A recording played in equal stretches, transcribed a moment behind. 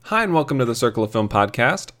Hi, and welcome to the Circle of Film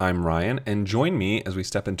podcast. I'm Ryan, and join me as we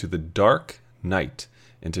step into the dark night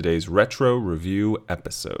in today's retro review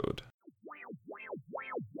episode.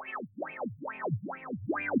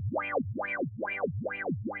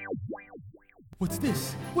 What's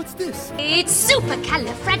this? What's this? It's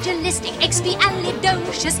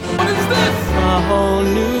supercalifragilisticexpialidocious. What is this? A whole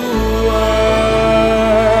new world.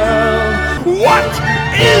 What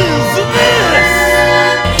is this?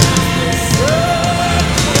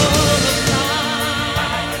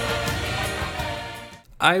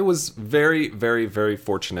 I was very, very, very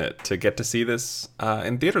fortunate to get to see this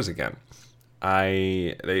in theaters again.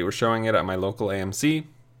 They were showing it at my local AMC,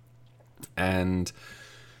 and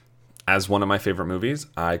as one of my favorite movies,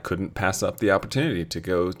 I couldn't pass up the opportunity to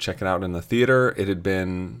go check it out in the theater. It had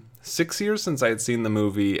been 6 years since I had seen the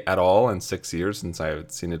movie at all, and 6 years since I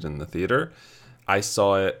had seen it in the theater. I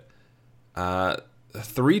saw it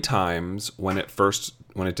 3 times when it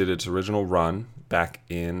did its original run back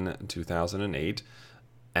in 2008.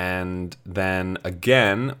 And then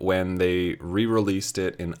again when they re-released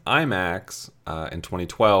it in IMAX in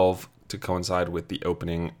 2012 to coincide with the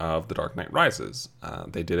opening of The Dark Knight Rises.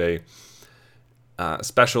 They did a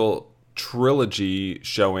special trilogy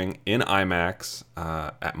showing in IMAX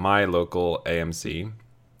at my local AMC.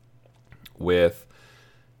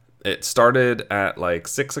 It started at like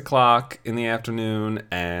 6 o'clock in the afternoon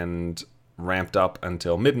and ramped up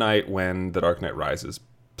until midnight when The Dark Knight Rises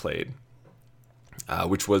played.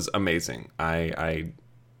 Which was amazing. I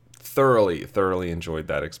thoroughly enjoyed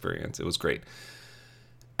that experience. It was great.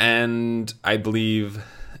 And I believe,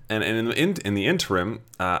 and in the interim,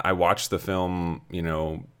 I watched the film,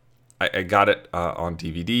 I got it on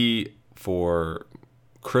DVD for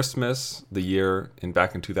Christmas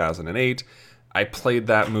back in 2008. I played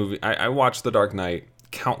that movie. I watched The Dark Knight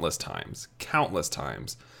countless times.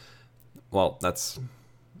 Well, that's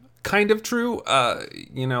kind of true.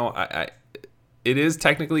 It is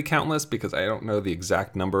technically countless because I don't know the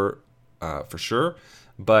exact number for sure.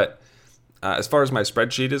 But as far as my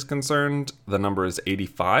spreadsheet is concerned, the number is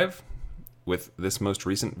 85 with this most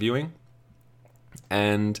recent viewing.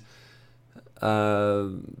 And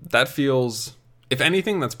that feels, if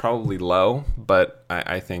anything, that's probably low. But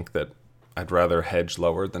I think that I'd rather hedge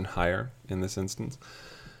lower than higher in this instance.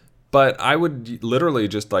 But I would literally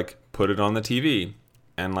just put it on the TV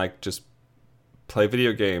and just play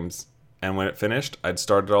video games. And when it finished, I'd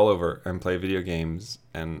start it all over and play video games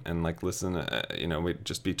and listen. We'd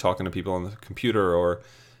just be talking to people on the computer or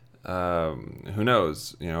who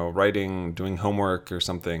knows, writing, doing homework or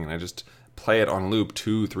something. And I just play it on loop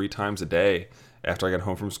 2-3 times a day after I got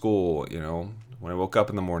home from school, when I woke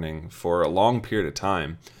up in the morning for a long period of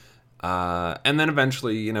time. And then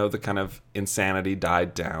eventually, the kind of insanity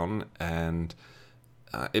died down and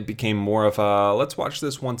it became more of a let's watch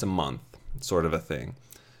this once a month sort of a thing.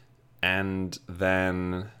 And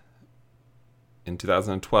then in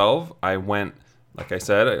 2012, I went, like I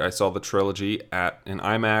said, I saw the trilogy in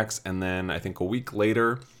IMAX. And then I think a week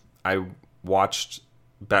later, I watched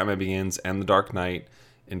Batman Begins and The Dark Knight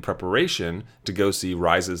in preparation to go see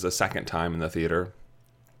Rises a second time in the theater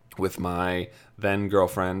with my then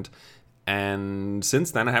girlfriend. And since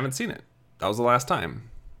then, I haven't seen it. That was the last time.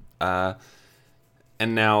 And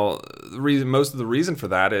now, most of the reason for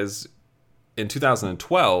that is, in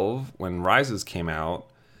 2012, when Rises came out,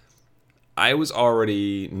 I was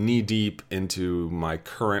already knee-deep into my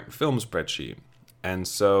current film spreadsheet. And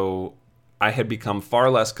so I had become far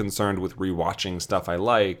less concerned with rewatching stuff I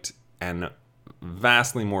liked and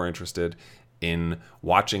vastly more interested in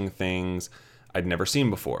watching things I'd never seen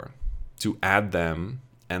before to add them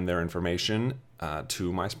and their information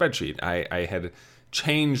to my spreadsheet. I had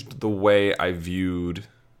changed the way I viewed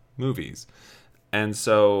movies. And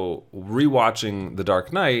so rewatching The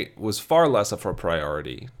Dark Knight was far less of a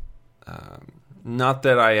priority. Not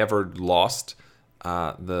that I ever lost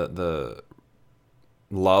the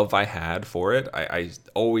love I had for it. I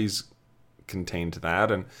always contained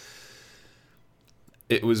that. And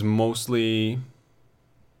it was mostly,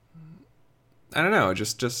 I don't know,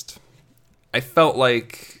 just I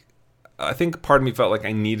think part of me felt like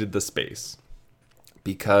I needed the space.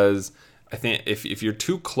 Because I think if you're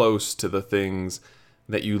too close to the things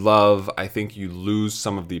that you love, I think you lose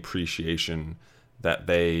some of the appreciation that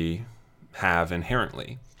they have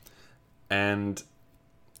inherently. And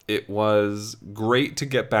it was great to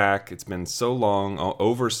get back. It's been so long,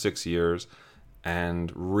 over 6 years,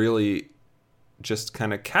 and really just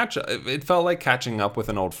kind of catch up. It felt like catching up with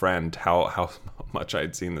an old friend, how much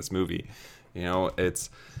I'd seen this movie. It's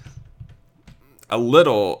a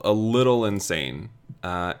little insane.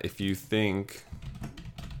 If you think,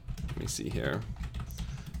 let me see here,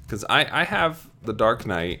 because I have The Dark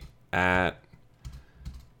Knight at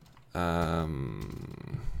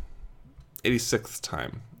 86th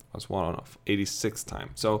time. I was one off. 86th time.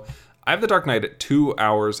 So I have The Dark Knight at 2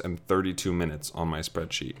 hours and 32 minutes on my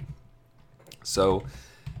spreadsheet. So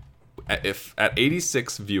if at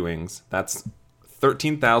 86 viewings, that's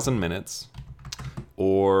 13,000 minutes,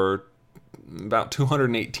 or about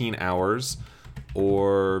 218 hours,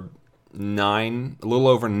 or a little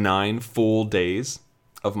over 9 full days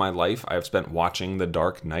of my life I've spent watching The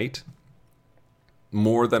Dark Knight.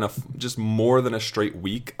 More than a straight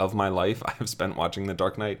week of my life I have spent watching The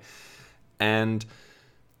Dark Knight, and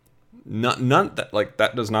none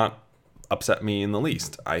that does not upset me in the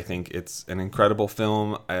least. I think it's an incredible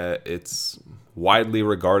film. It's widely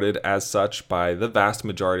regarded as such by the vast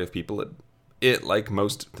majority of people. It like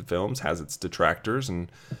most films, has its detractors,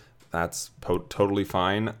 and that's totally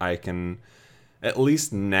fine. I can, at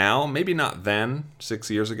least now, maybe not then, 6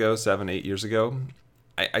 years ago, 7, 8 years ago,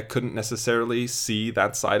 I couldn't necessarily see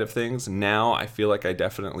that side of things. Now I feel like I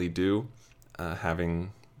definitely do,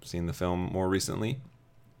 having seen the film more recently.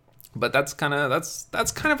 But that's kind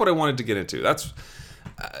of what I wanted to get into. That's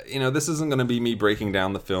this isn't going to be me breaking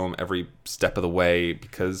down the film every step of the way,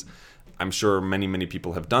 because I'm sure many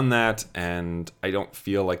people have done that, and I don't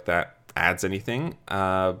feel like that adds anything.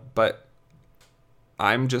 But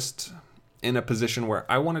I'm just in a position where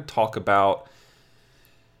I want to talk about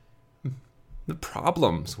the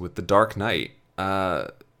problems with The Dark Knight,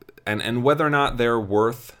 and whether or not they're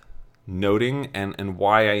worth noting, and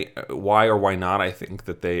why or why not I think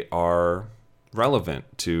that they are relevant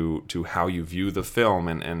to how you view the film,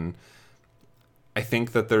 and I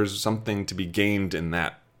think that there's something to be gained in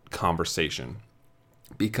that conversation,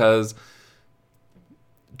 because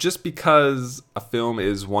just because a film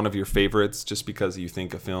is one of your favorites, just because you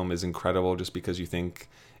think a film is incredible, just because you think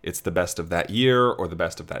it's the best of that year, or the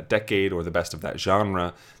best of that decade, or the best of that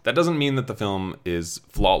genre, that doesn't mean that the film is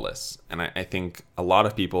flawless. And I think a lot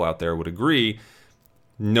of people out there would agree,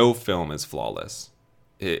 no film is flawless.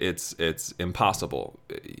 It's impossible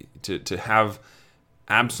to have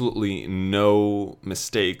absolutely no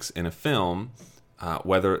mistakes in a film,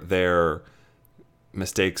 whether they're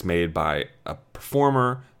mistakes made by a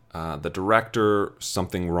performer, the director,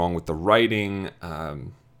 something wrong with the writing,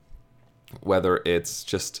 whether it's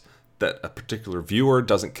just that a particular viewer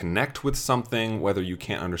doesn't connect with something, whether you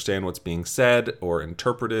can't understand what's being said or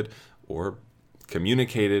interpreted or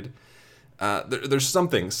communicated. There's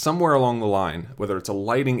something somewhere along the line, whether it's a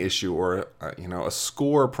lighting issue or a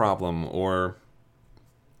score problem, or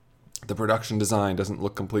the production design doesn't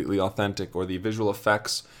look completely authentic, or the visual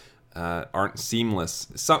effects aren't seamless.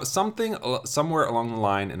 Something somewhere along the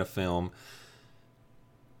line in a film,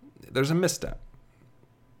 there's a misstep.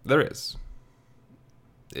 There is.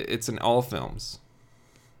 It's in all films,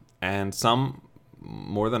 and some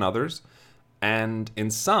more than others, and in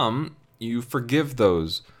some you forgive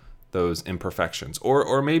those imperfections,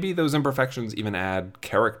 or maybe those imperfections even add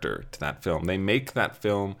character to that film. They make that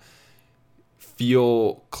film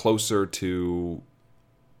feel closer to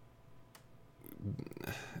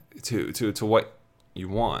what you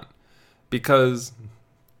want, because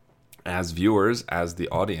as viewers, as the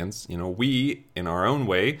audience, we, in our own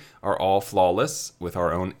way, are all flawless with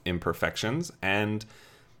our own imperfections. And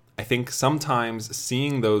I think sometimes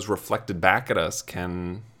seeing those reflected back at us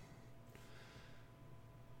can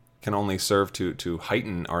only serve to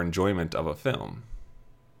heighten our enjoyment of a film.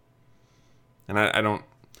 And I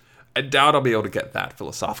doubt I'll be able to get that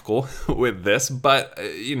philosophical with this, but,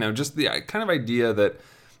 just the kind of idea that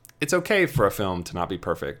it's okay for a film to not be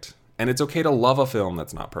perfect. And it's okay to love a film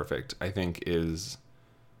that's not perfect, I think, is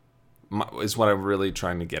what I'm really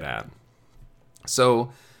trying to get at.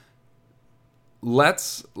 So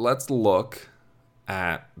let's look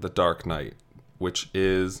at The Dark Knight, which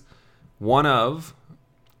is one of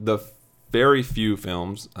the very few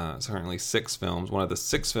films, certainly 6 films, one of the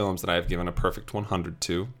 6 films that I've given a perfect 100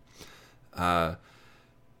 to.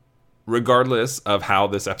 Regardless of how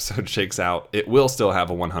this episode shakes out, it will still have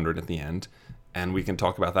a 100 at the end. And we can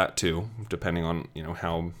talk about that too, depending on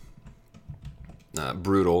how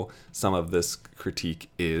brutal some of this critique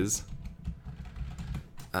is.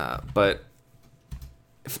 But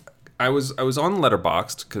I was on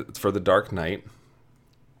Letterboxd for The Dark Knight,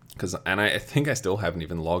 and I think I still haven't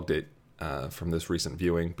even logged it from this recent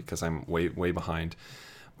viewing because I'm way behind.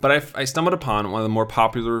 But I stumbled upon one of the more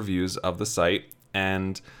popular reviews of the site,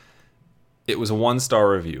 and it was a 1-star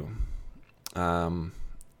review.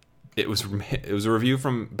 It was a review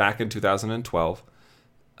from back in 2012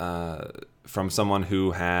 from someone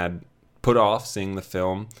who had put off seeing the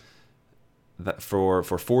film for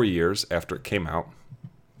 4 years after it came out.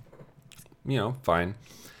 fine.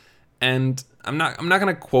 And I'm not going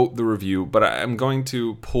to quote the review, but I'm going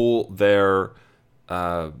to pull their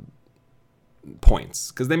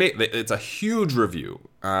points, because it's a huge review,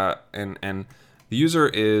 and the user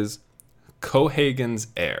is Cohagen's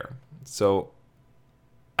Air. So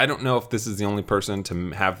I don't know if this is the only person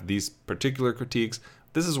to have these particular critiques.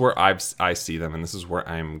 This is where I see them, and this is where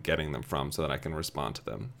I'm getting them from, so that I can respond to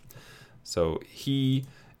them. So he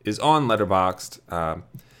is on Letterboxd.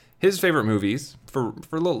 His favorite movies, for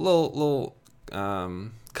little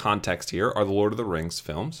context here, are the Lord of the Rings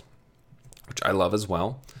films, which I love as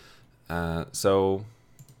well. So,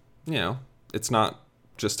 it's not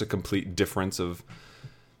just a complete difference of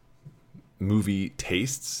movie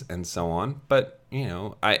tastes and so on, but,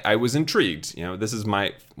 I was intrigued. This is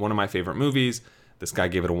one of my favorite movies. This guy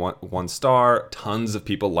gave it a one star. Tons of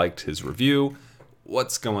people liked his review.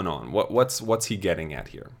 What's going on? What's he getting at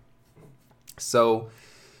here? So,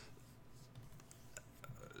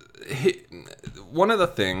 one of the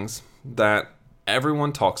things that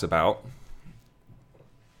everyone talks about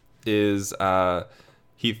is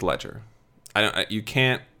Heath Ledger. You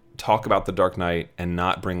can't talk about The Dark Knight and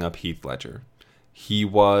not bring up Heath Ledger. He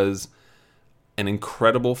was an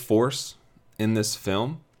incredible force in this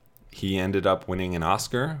film. He ended up winning an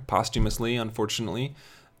Oscar posthumously, unfortunately,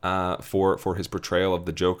 for his portrayal of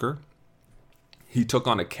the Joker. He took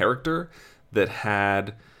on a character that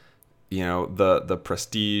had, the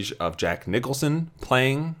prestige of Jack Nicholson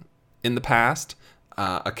playing in the past,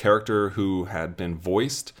 a character who had been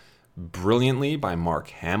voiced brilliantly by Mark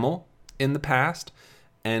Hamill in the past,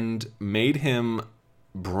 and made him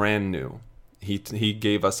brand new. He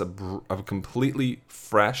gave us a completely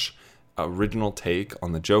fresh, original take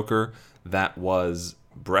on the Joker that was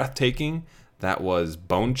breathtaking, that was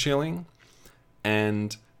bone-chilling,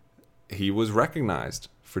 and he was recognized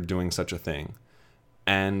for doing such a thing.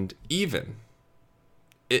 And even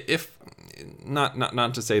if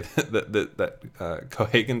not to say that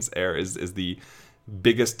Cohagen's Air is the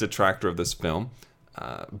biggest detractor of this film,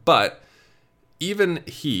 but even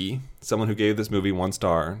he, someone who gave this movie 1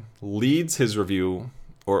 star, leads his review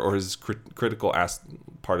or his critical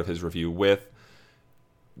part of his review with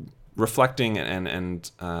reflecting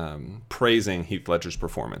and praising Heath Ledger's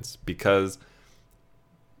performance, because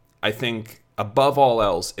I think above all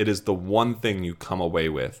else, it is the one thing you come away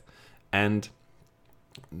with, and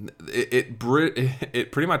it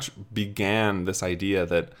pretty much began this idea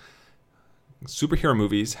that superhero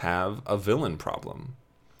movies have a villain problem.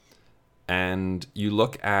 And you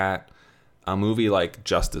look at a movie like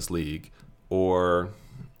Justice League, or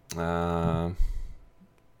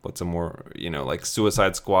what's a more, like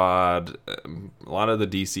Suicide Squad, a lot of the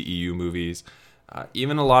DCEU movies,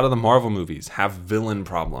 even a lot of the Marvel movies have villain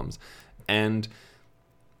problems. And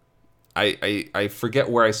I forget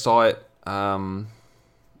where I saw it. I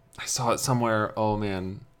saw it somewhere. Oh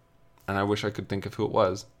man, and I wish I could think of who it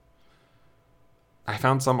was. I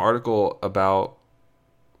found some article about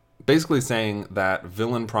basically saying that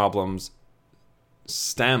villain problems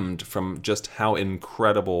stemmed from just how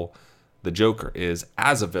incredible the Joker is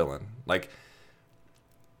as a villain. Like,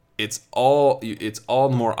 it's all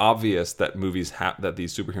more obvious that that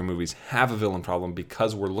these superhero movies have a villain problem,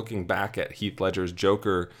 because we're looking back at Heath Ledger's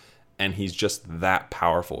Joker, and he's just that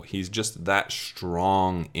powerful. He's just that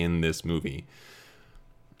strong in this movie.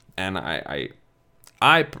 And I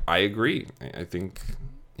agree. I think,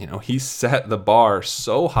 he set the bar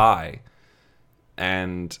so high,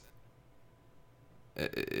 and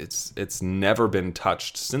it's never been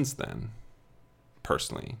touched since then,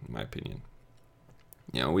 personally, in my opinion.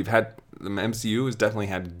 We've had, the MCU has definitely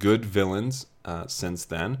had good villains since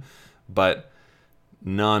then, but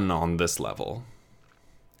none on this level.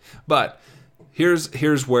 But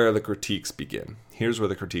here's where the critiques begin.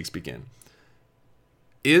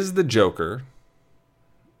 Is the Joker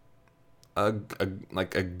a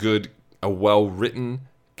well-written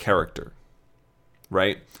character,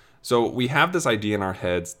 right? So we have this idea in our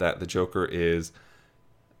heads that the Joker is,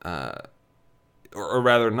 or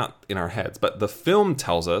rather not in our heads, but the film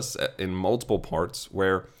tells us in multiple parts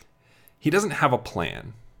where he doesn't have a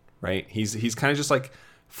plan, right? He's kind of just like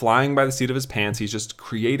flying by the seat of his pants. He's just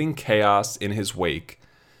creating chaos in his wake.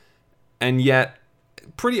 And yet,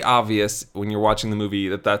 pretty obvious when you're watching the movie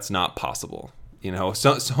that that's not possible.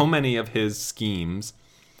 So many of his schemes,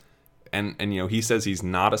 and he says he's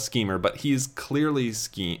not a schemer, but he's clearly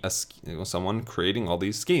someone creating all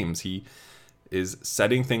these schemes. He is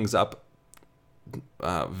setting things up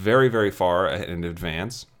very, very far in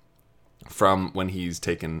advance from when he's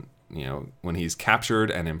taken, when he's captured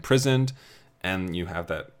and imprisoned, and you have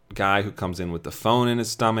that guy who comes in with the phone in his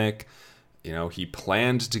stomach. He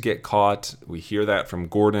planned to get caught. We hear that from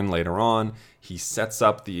Gordon later on. He sets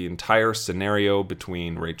up the entire scenario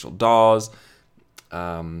between Rachel Dawes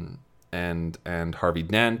and Harvey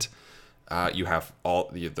Dent. You have all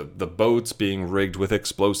the boats being rigged with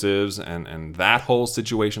explosives and that whole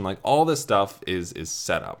situation. Like, all this stuff is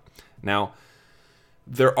set up. Now,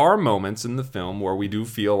 there are moments in the film where we do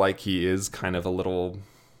feel like he is kind of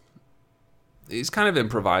he's kind of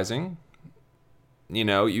improvising.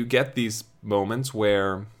 You get these moments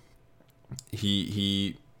where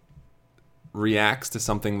he reacts to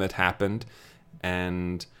something that happened,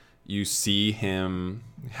 and you see him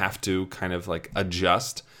have to kind of like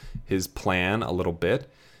adjust his plan a little bit,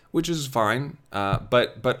 which is fine.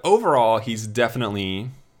 But overall, he's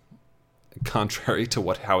definitely, contrary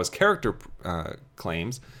to how his character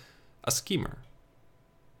claims, a schemer.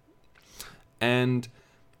 And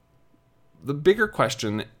the bigger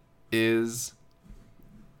question is,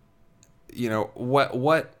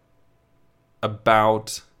 what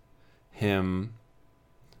about him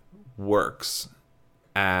works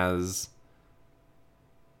as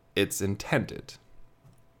it's intended?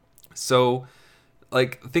 So,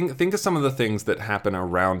 like, think of some of the things that happen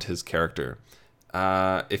around his character.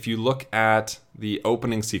 If you look at the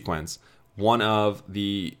opening sequence, one of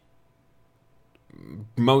the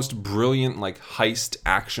most brilliant, like, heist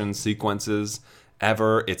action sequences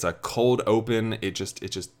ever. It's a cold open. It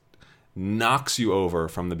just knocks you over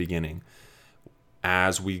from the beginning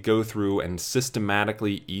as we go through and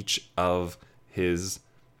systematically each of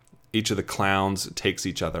the clowns takes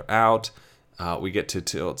each other out. We get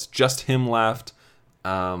till it's just him left.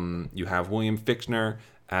 You have William Fichtner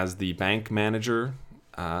as the bank manager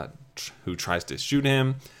who tries to shoot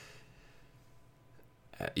him.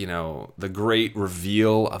 The great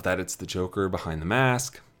reveal of that it's the Joker behind the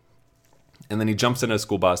mask. And then he jumps in a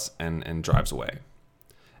school bus and drives away.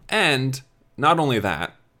 And not only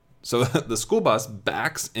that, so the school bus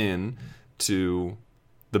backs in to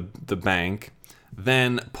the bank,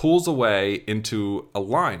 then pulls away into a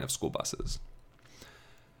line of school buses.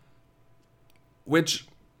 Which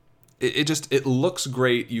it looks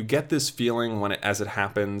great. You get this feeling as it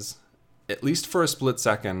happens, at least for a split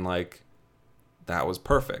second, like that was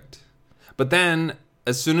perfect. But then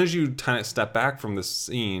as soon as you kind of step back from this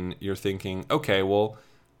scene, you're thinking, okay, well,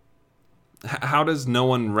 how does no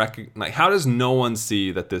one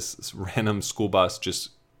see that this random school bus just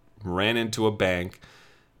ran into a bank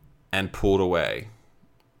and pulled away?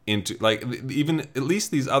 Even at least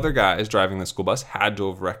these other guys driving the school bus had to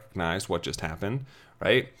have recognized what just happened,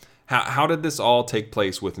 right? How did this all take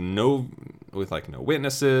place with no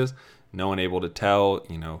witnesses, no one able to tell,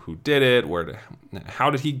 who did it, how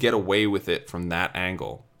did he get away with it from that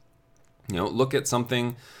angle? Look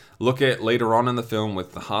at later on in the film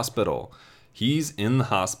with the hospital. He's in the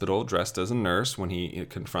hospital dressed as a nurse when he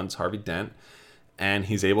confronts Harvey Dent, and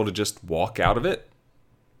he's able to just walk out of it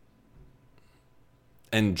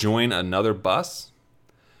and join another bus.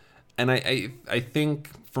 And I think,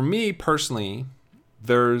 for me personally,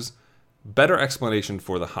 there's better explanation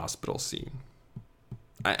for the hospital scene.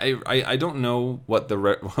 I don't know what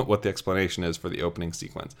the explanation is for the opening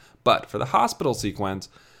sequence, but for the hospital sequence,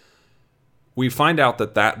 we find out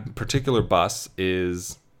that particular bus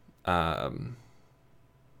is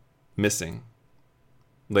missing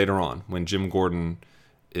later on when Jim Gordon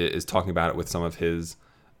is talking about it with some of his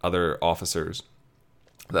other officers,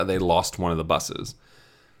 that they lost one of the buses.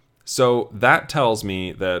 So that tells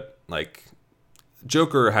me that, like,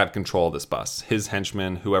 Joker had control of this bus. His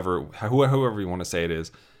henchmen, whoever you want to say it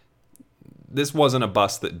is, this wasn't a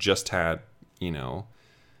bus that just had,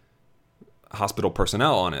 hospital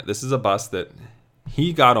personnel on it. This is a bus that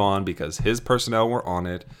he got on because his personnel were on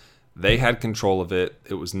it. They had control of it.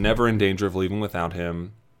 It was never in danger of leaving without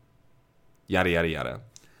him. Yada, yada, yada.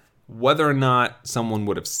 Whether or not someone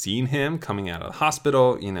would have seen him coming out of the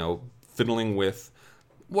hospital, fiddling with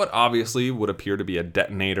what obviously would appear to be a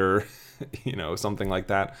detonator, something like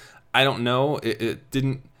that. I don't know. It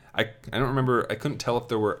didn't. I don't remember. I couldn't tell if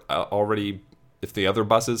there were if the other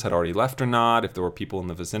buses had already left or not, if there were people in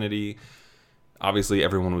the vicinity. Obviously,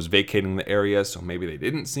 everyone was vacating the area, so maybe they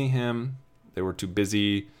didn't see him. They were too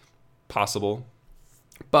busy. Possible.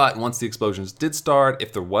 But once the explosions did start,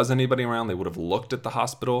 if there was anybody around, they would have looked at the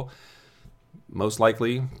hospital. Most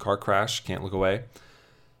likely, car crash, can't look away.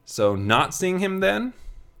 So not seeing him then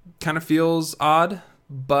kind of feels odd,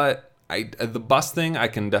 but the bus thing, I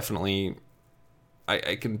can definitely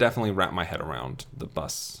wrap my head around the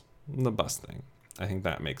bus thing. I think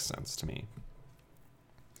that makes sense to me.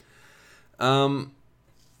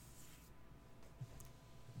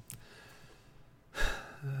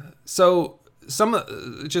 So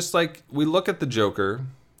just like we look at the Joker,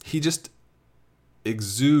 he just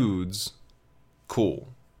exudes cool.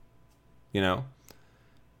 You know,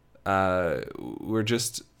 we're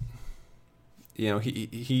just, you know,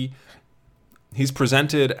 he's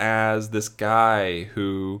presented as this guy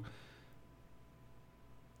who,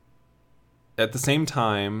 at the same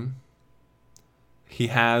time, he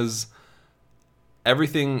has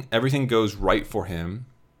everything goes right for him,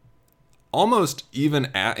 almost even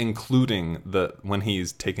including when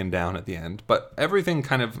he's taken down at the end, but everything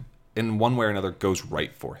kind of in one way or another goes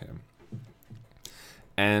right for him.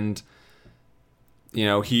 And you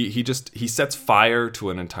know, he sets fire to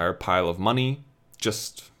an entire pile of money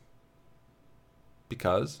just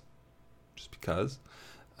because.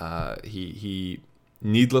 He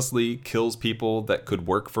needlessly kills people that could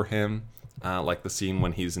work for him, like the scene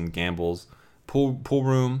when he's in Gamble's pool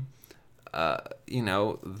room. You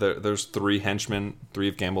know, there's three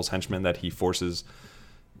of Gamble's henchmen that he forces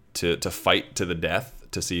to fight to the death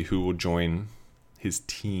to see who will join his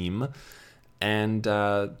team. And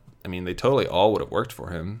I mean, they totally all would have worked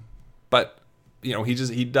for him, but you know,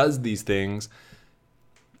 he does these things,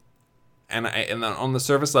 and on the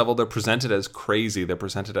surface level, they're presented as crazy, they're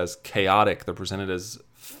presented as chaotic, they're presented as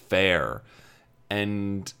fair,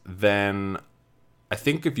 and then I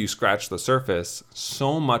think if you scratch the surface,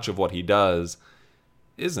 so much of what he does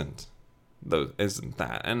isn't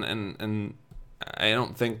that, and I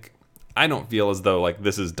don't feel as though like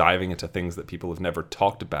this is diving into things that people have never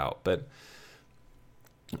talked about, but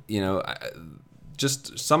you know,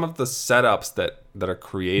 just some of the setups that are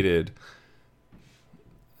created,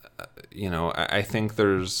 you know, I think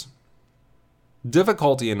there's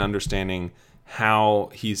difficulty in understanding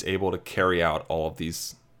how he's able to carry out all of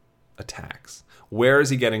these attacks. Where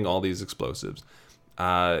is he getting all these explosives?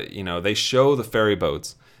 You know, they show the ferry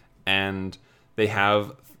boats, and they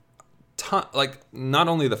have like not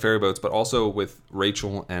only the ferry boats, but also with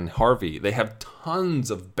Rachel and Harvey, they have tons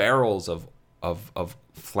of barrels of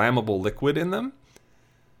flammable liquid in them.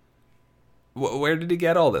 Where did he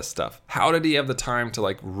get all this stuff? How did he have the time to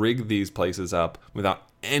like rig these places up without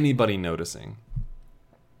anybody noticing?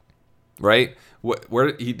 Right?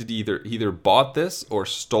 Where he did either bought this or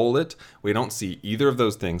stole it. We don't see either of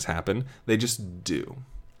those things happen. They just do.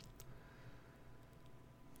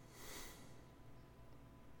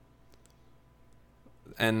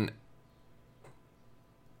 And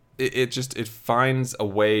it finds a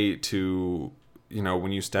way to, you know,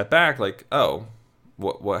 when you step back, like, oh,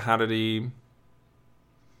 what how did he,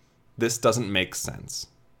 this doesn't make sense,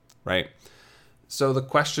 right? So the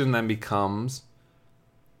question then becomes,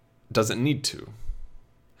 does it need to?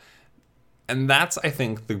 And that's, I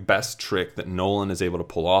think, the best trick that Nolan is able to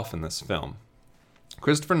pull off in this film.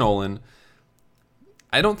 Christopher Nolan,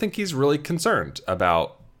 I don't think he's really concerned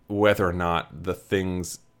about whether or not the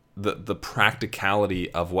things, the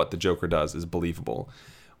practicality of what the Joker does is believable.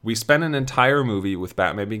 We spend an entire movie with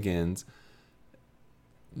Batman Begins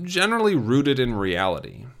generally rooted in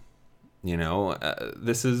reality. You know,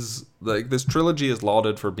 this is like, this trilogy is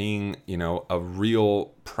lauded for being, you know, a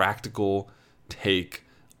real practical take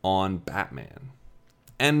on Batman.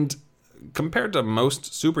 And compared to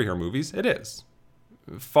most superhero movies, it is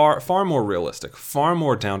far more realistic, far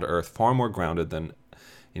more down to earth, far more grounded than,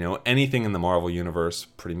 you know, anything in the Marvel universe,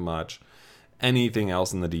 pretty much anything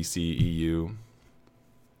else in the DCEU.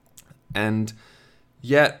 And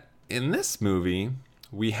yet in this movie,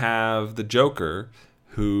 we have the Joker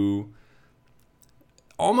who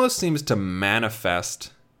almost seems to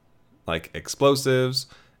manifest like explosives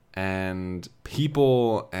and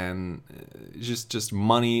people and just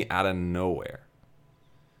money out of nowhere.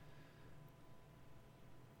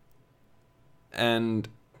 And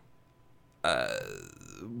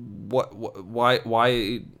why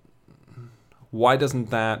doesn't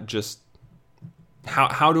that just,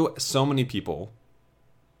 how do so many people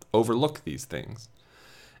overlook these things?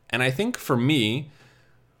 And I think for me,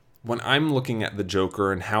 when I'm looking at the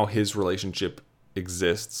Joker and how his relationship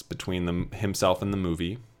exists between himself and the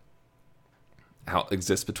movie, how it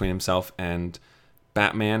exists between himself and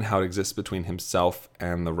Batman, how it exists between himself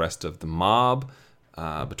and the rest of the mob,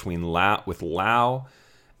 with Lau,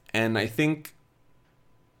 and I think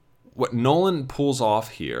what Nolan pulls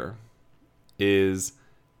off here is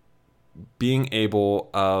being capable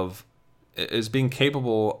of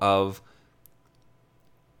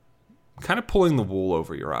kind of pulling the wool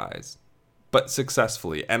over your eyes, but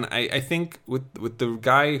successfully. And I think with the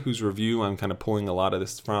guy whose review I'm kind of pulling a lot of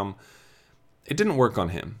this from, it didn't work on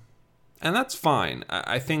him. And that's fine.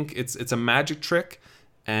 I think it's a magic trick,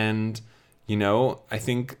 and, you know, I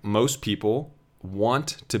think most people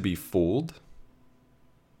want to be fooled.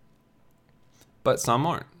 but some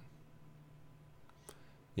aren't.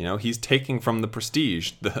 You know, he's taking from The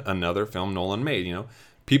Prestige, another film Nolan made. You know,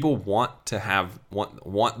 people want to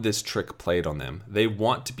want this trick played on them. They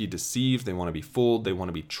want to be deceived. They want to be fooled. They want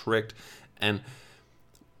to be tricked. And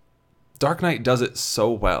Dark Knight does it so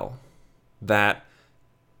well that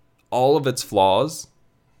all of its flaws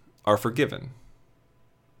are forgiven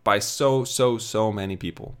by so many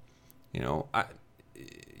people. You know,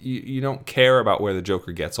 you don't care about where the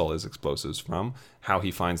Joker gets all his explosives from, how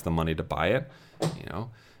he finds the money to buy it. You know,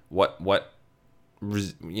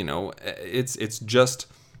 you know, it's just,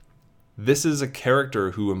 this is a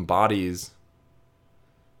character who embodies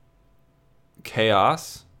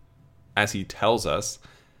chaos as he tells us,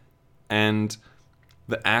 and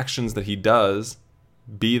the actions that he does,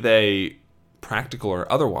 be they practical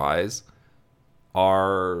or otherwise,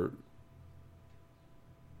 are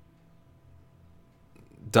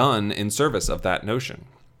done in service of that notion.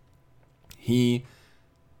 He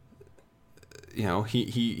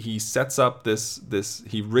sets up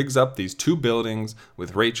he rigs up these two buildings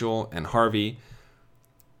with Rachel and Harvey,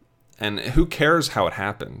 and who cares how it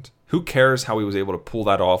happened? Who cares how he was able to pull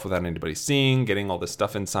that off without anybody seeing, getting all this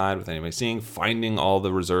stuff inside without anybody seeing, finding all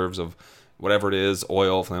the reserves of whatever it is,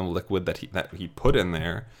 oil, flame, liquid that he put in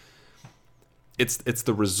there. It's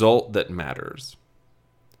the result that matters.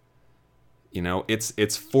 You know,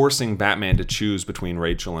 it's forcing Batman to choose between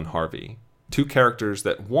Rachel and Harvey. Two characters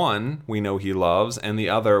that one we know he loves and the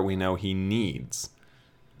other we know he needs.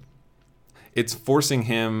 It's forcing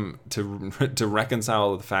him to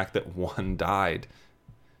reconcile the fact that one died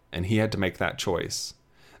and he had to make that choice.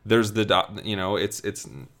 There's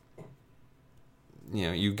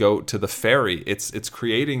you go to the ferry. It's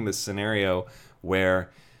creating this scenario where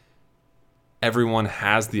everyone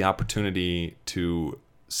has the opportunity to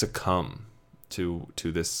succumb to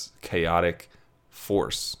this chaotic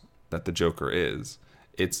force that the Joker is.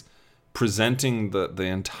 It's presenting the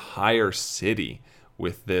entire city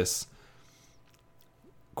with this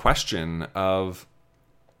question of,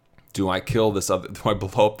 do I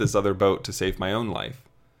blow up this other boat to save my own life?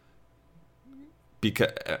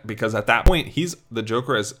 Because at that point, the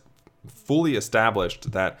Joker has fully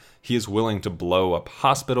established that he is willing to blow up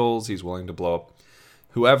hospitals. He's willing to blow up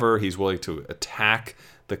whoever. He's willing to attack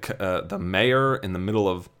the mayor in the middle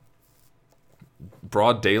of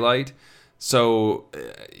broad daylight. So,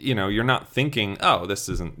 you're not thinking, oh, this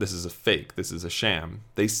is a fake, this is a sham.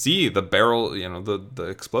 They see the barrel, the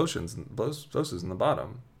explosions and explosives in the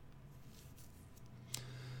bottom.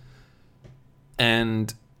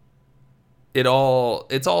 And it's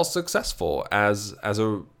all successful as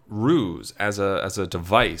a ruse, as a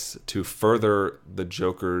device to further the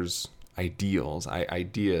Joker's ideals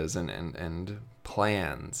and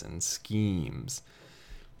plans and schemes.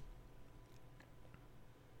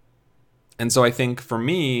 And so I think for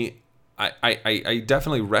me, I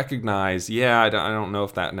definitely recognize, I don't know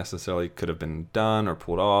if that necessarily could have been done or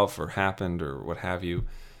pulled off or happened or what have you.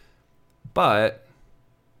 But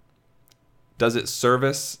does it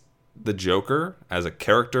service the Joker as a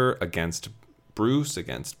character against Bruce,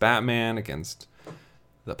 against Batman, against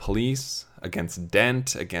the police, against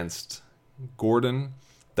Dent, against Gordon?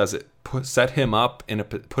 Does it put him in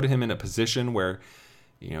a position where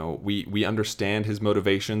we understand his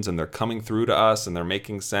motivations and they're coming through to us and they're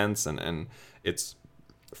making sense and it's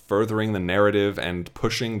furthering the narrative and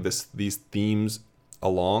pushing these themes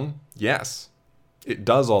along? Yes, it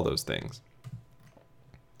does all those things.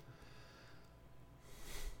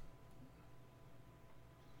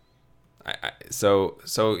 So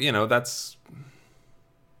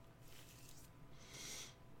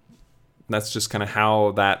that's just kind of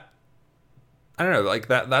how that, I don't know, like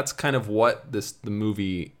that's kind of what the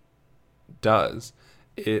movie does.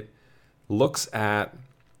 It looks at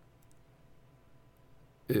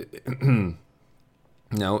it,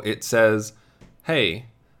 it says, hey,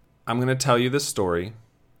 I'm going to tell you this story,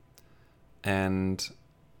 and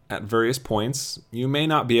at various points you may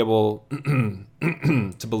not be able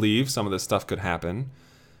to believe some of this stuff could happen,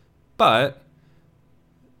 but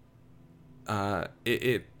I'm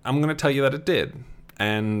going to tell you that it did,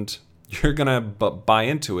 and you're going to buy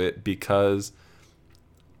into it because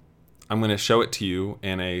I'm going to show it to you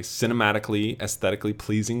in a cinematically, aesthetically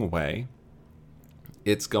pleasing way.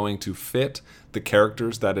 It's going to fit the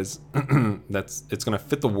characters it's going to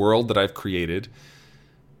fit the world that I've created.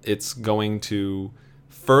 It's going to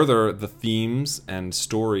further the themes and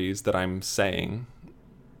stories that I'm saying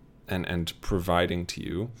and providing to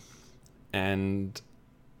you. And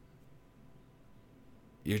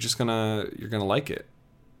you're gonna like it.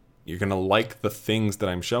 You're going to like the things that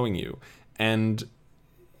I'm showing you. And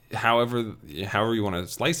however you want to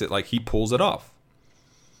slice it, like, he pulls it off.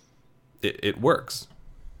 It works.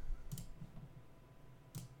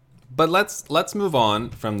 But let's move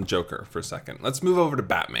on from the Joker for a second. Let's move over to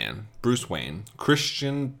Batman, Bruce Wayne,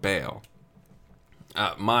 Christian Bale.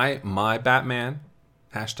 My Batman,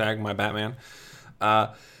 hashtag my Batman.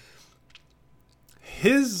 He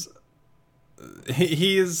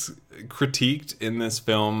is critiqued in this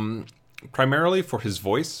film primarily for his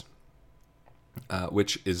voice,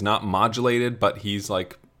 which is not modulated, but he's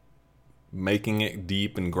like making it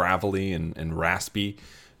deep and gravelly and raspy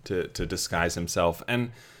to disguise himself.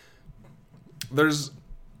 And there's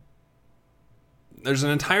an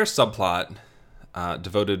entire subplot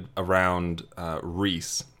devoted around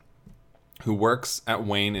Reese, who works at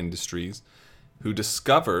Wayne Industries, who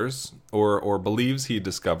discovers, or believes he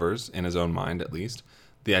discovers, in his own mind at least,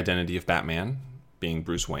 the identity of Batman, being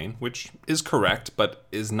Bruce Wayne, which is correct, but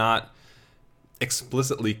is not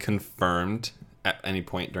explicitly confirmed at any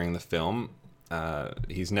point during the film.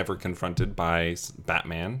 He's never confronted by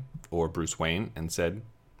Batman or Bruce Wayne and said,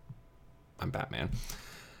 "I'm Batman."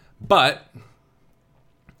 But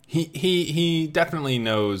he definitely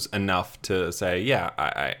knows enough to say, yeah,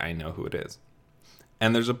 I know who it is.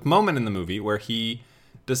 And there's a moment in the movie where he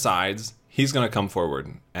decides he's going to come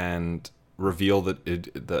forward and reveal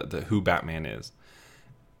the who Batman is.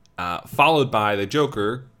 Followed by the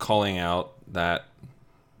Joker calling out that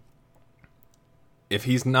if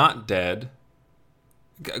he's not dead,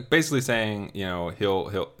 basically saying, you know,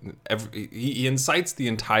 he incites the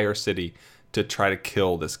entire city to try to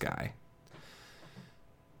kill this guy.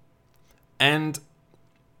 And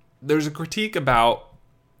there's a critique about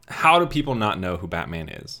how do people not know who Batman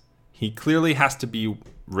is? He clearly has to be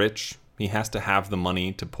rich. He has to have the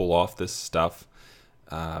money to pull off this stuff.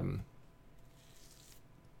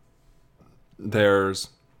 There's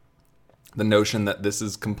the notion that this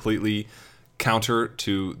is completely counter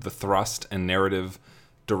to the thrust and narrative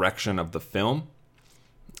direction of the film.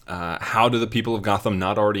 How do the people of Gotham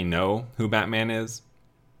not already know who Batman is?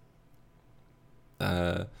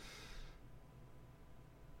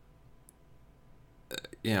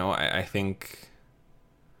 You know, I think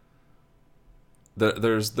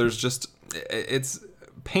there's just, it's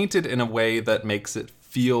painted in a way that makes it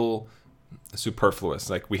feel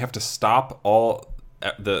superfluous. Like, we have to stop all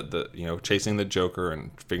the you know, chasing the Joker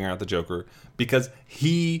and figuring out the Joker, because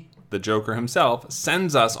the Joker himself,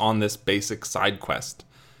 sends us on this basic side quest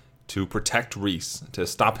to protect Reese, to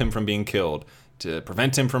stop him from being killed, to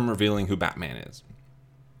prevent him from revealing who Batman is.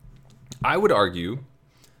 I would argue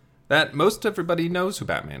that most everybody knows who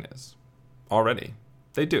Batman is already.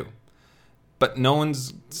 They do. But no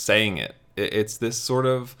one's saying it. It's this sort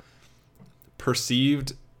of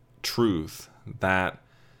perceived truth that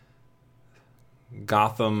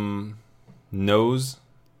Gotham knows,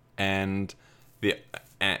 and you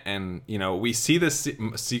know, we see this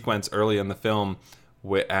sequence early in the film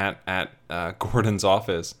at Gordon's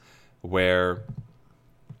office, where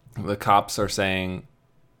the cops are saying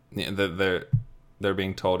that they're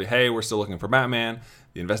being told, hey, we're still looking for Batman.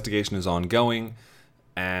 The investigation is ongoing.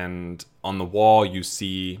 And on the wall, you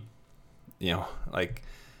see, you know, like,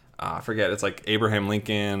 I forget, it's like Abraham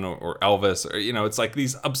Lincoln or Elvis, or, you know, it's like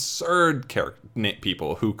these absurd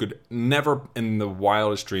people who could never in the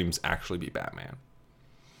wildest dreams actually be Batman.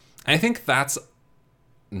 And I think that's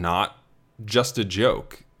not just a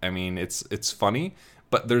joke. I mean, it's funny,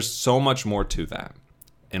 but there's so much more to that,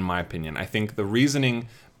 in my opinion. I think the reasoning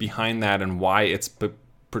behind that and why it's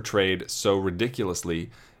portrayed so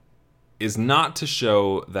ridiculously is not to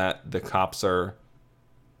show that the cops are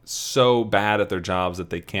so bad at their jobs that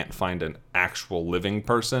they can't find an actual living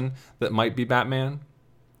person that might be Batman.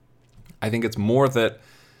 I think it's more that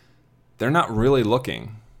they're not really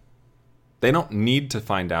looking. They don't need to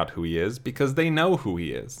find out who he is because they know who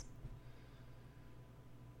he is.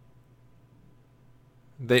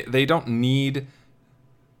 They don't need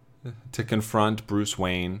to confront Bruce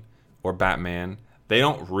Wayne or Batman. They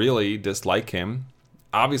don't really dislike him.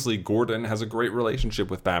 Obviously, Gordon has a great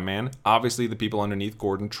relationship with Batman. Obviously, the people underneath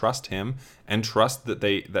Gordon trust him and trust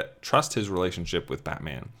that trust his relationship with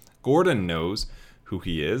Batman. Gordon knows who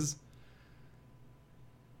he is.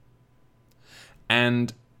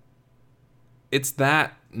 And it's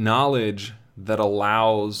that knowledge that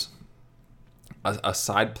allows a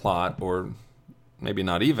side plot, or maybe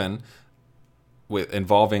not even, with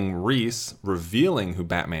involving Reese revealing who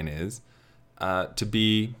Batman is, to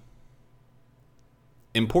be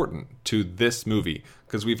important to this movie.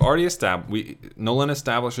 Because we've already Nolan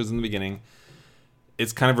establishes in the beginning,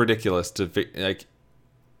 it's kind of ridiculous to think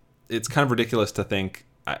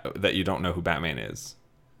that you don't know who Batman is.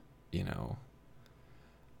 You know,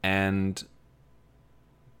 And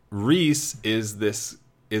Reese is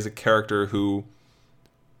a character who,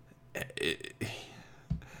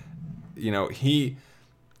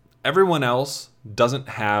 everyone else doesn't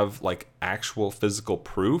have like actual physical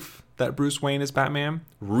proof that Bruce Wayne is Batman.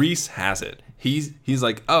 Reese has it. He's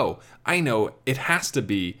like, oh, I know it has to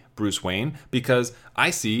be Bruce Wayne because I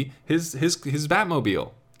see his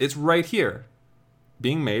Batmobile. It's right here,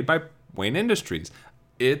 being made by Wayne Industries.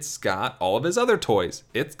 It's got all of his other toys.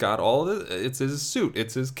 It's got it's his suit.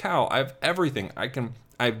 It's his cowl. I have everything. I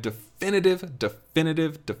have definitive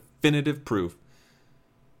proof.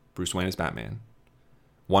 Bruce Wayne is Batman.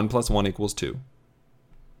 1 + 1 = 2.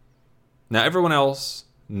 Now everyone else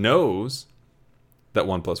knows that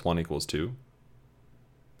 1 + 1 = 2,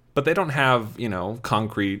 but they don't have,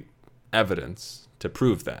 concrete evidence to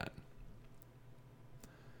prove that,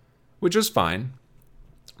 which is fine.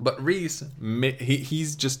 But Reese,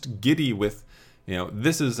 he's just giddy with,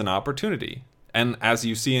 this is an opportunity. And as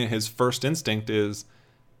you see, his first instinct is,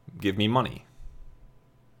 give me money.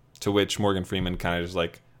 To which Morgan Freeman kind of just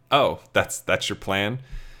like, oh, that's your plan?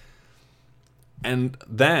 And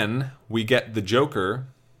then we get the Joker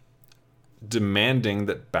demanding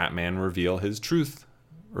that Batman reveal his truth,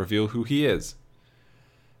 reveal who he is.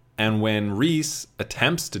 And when Reese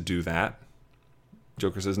attempts to do that,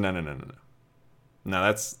 Joker says, no. No,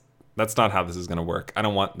 that's not how this is going to work. I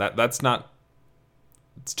don't want that.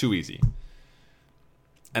 It's too easy.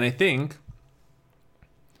 And I think,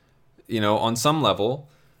 on some level,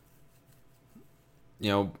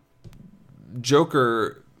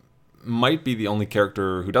 Joker might be the only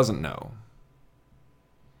character who doesn't know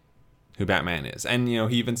who Batman is. And,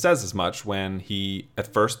 he even says as much when he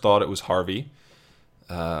at first thought it was Harvey,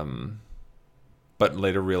 but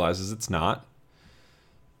later realizes it's not.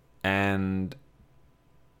 And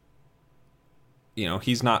he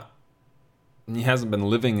hasn't been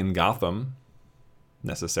living in Gotham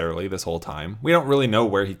necessarily this whole time. We don't really know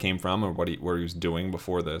where he came from or where he was doing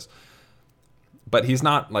before this. But he's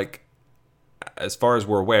not, like, as far as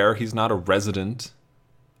we're aware, he's not a resident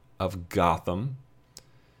of Gotham.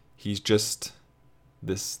 He's just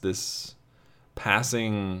this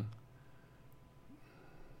passing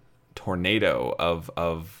tornado of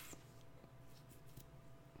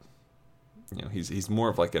he's more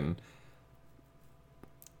of like an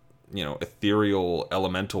ethereal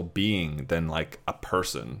elemental being than like a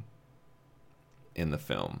person in the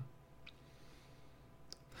film.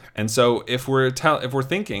 And so if we're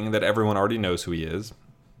thinking that everyone already knows who he is,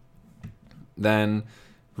 then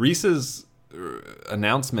Reese's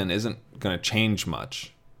announcement isn't going to change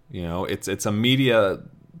much. It's a media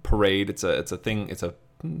parade. It's a thing. It's a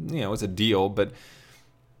deal. But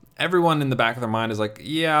everyone in the back of their mind is like,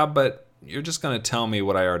 yeah, but you're just going to tell me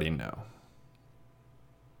what I already know.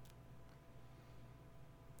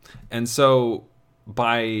 And so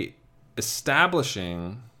by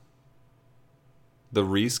establishing the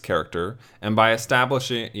Reese character, and by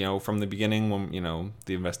establishing, from the beginning when,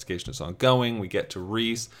 the investigation is ongoing, we get to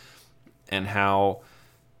Reese and how,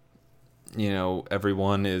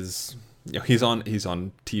 everyone is, he's on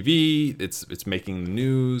TV, it's making the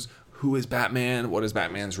news. Who is Batman? What is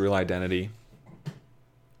Batman's real identity?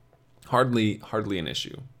 Hardly an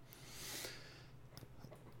issue.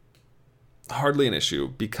 Hardly an issue,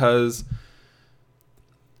 because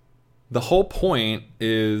the whole point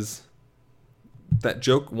is that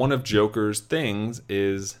one of Joker's things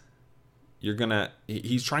is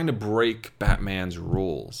he's trying to break Batman's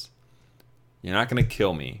rules. You're not going to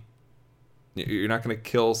kill me. You're not going to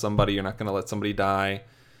kill somebody. You're not going to let somebody die.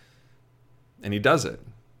 And he does it.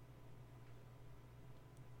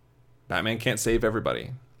 Batman can't save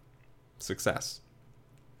everybody. Success.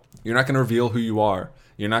 You're not going to reveal who you are.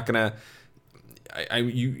 You're not going to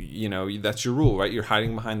that's your rule, right? You're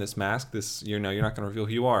hiding behind this mask. You're not going to reveal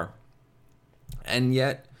who you are. And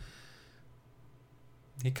yet,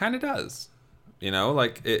 he kind of does.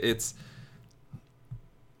 It's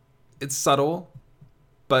subtle,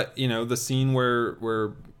 but the scene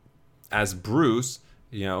where as Bruce,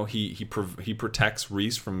 he protects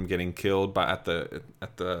Reese from getting killed at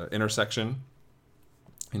the intersection.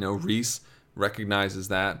 Reese recognizes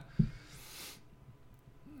that.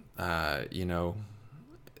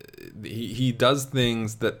 He does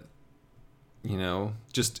things that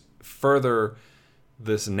just further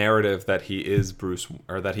this narrative that he is Bruce,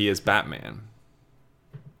 or that he is Batman,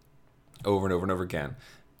 over and over and over again.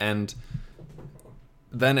 And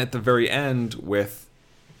then at the very end, with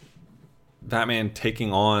Batman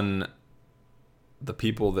taking on the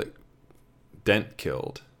people that Dent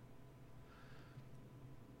killed,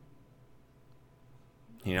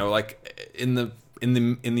 like in the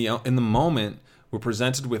moment we're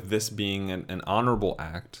presented with this being an honorable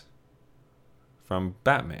act from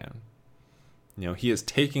Batman. You know, he is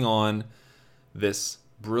taking on this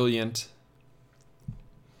brilliant,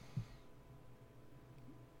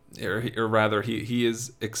 or rather, he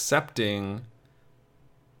is accepting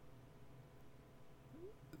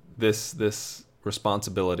this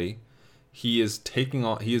responsibility. He is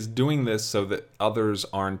doing this so that others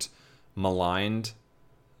aren't maligned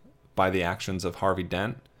by the actions of Harvey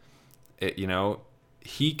Dent.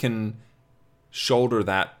 He can shoulder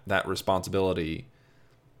that responsibility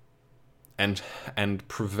and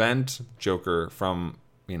prevent Joker from,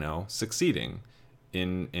 succeeding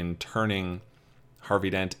in turning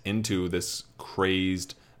Harvey Dent into this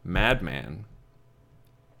crazed madman.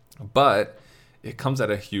 But it comes at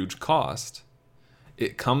a huge cost.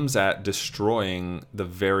 It comes at destroying the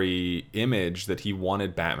very image that he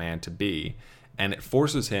wanted Batman to be. And it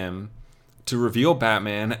forces him to reveal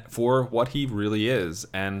Batman for what he really is.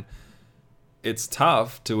 And it's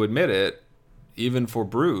tough to admit it, even for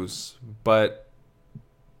Bruce. But,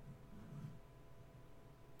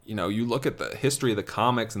 you look at the history of the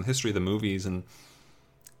comics and history of the movies, and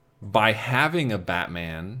by having a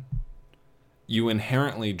Batman, you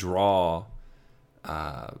inherently draw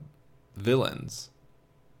villains,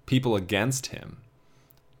 people against him,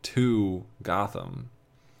 to Gotham.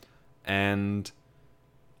 And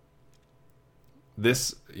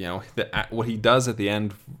this, what he does at the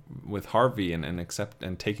end with Harvey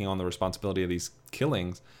and taking on the responsibility of these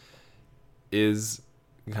killings is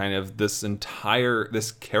kind of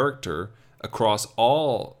this character across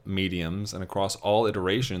all mediums and across all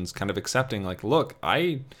iterations, kind of accepting, like, look,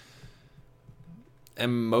 I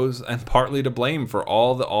am most and partly to blame for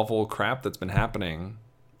all the awful crap that's been happening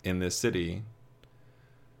in this city.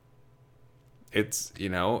 It's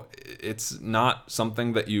not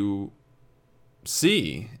something that you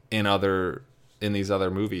see in these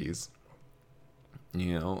other movies.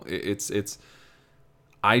 It's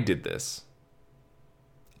I did this.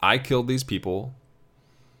 I killed these people.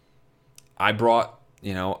 I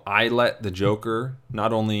let the Joker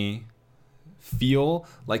not only feel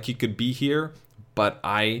like he could be here, but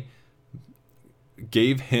I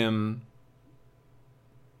gave him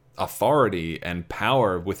authority and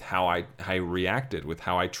power with how I reacted, with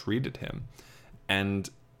how I treated him. And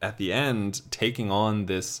at the end, taking on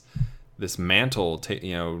this mantle,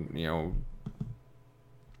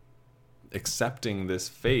 accepting this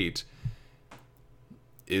fate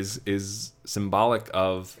is symbolic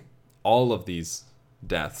of all of these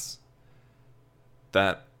deaths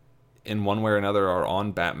that in one way or another are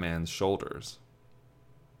on Batman's shoulders.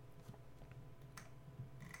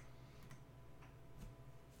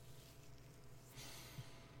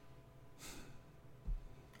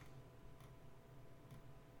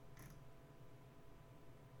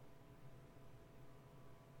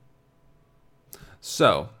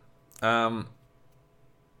 So,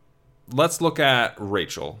 let's look at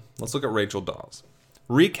Rachel. Let's look at Rachel Dawes.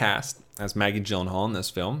 Recast as Maggie Gyllenhaal in this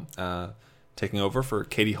film, taking over for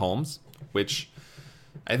Katie Holmes, which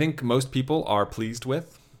I think most people are pleased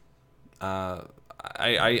with. I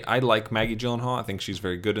like Maggie Gyllenhaal. I think she's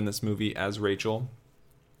very good in this movie as Rachel.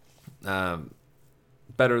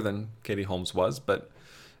 Better than Katie Holmes was, but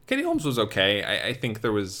Katie Holmes was okay. I think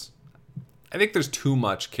there's too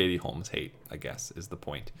much Katie Holmes hate, I guess, is the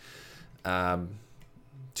point.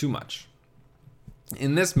 Too much.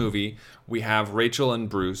 In this movie, we have Rachel and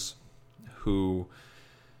Bruce, who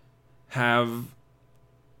have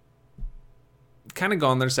kind of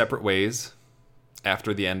gone their separate ways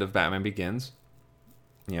after the end of Batman Begins.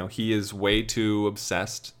 He is way too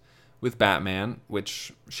obsessed with Batman,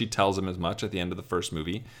 which she tells him as much at the end of the first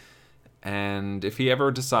movie. And if he ever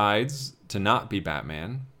decides to not be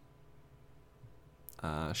Batman,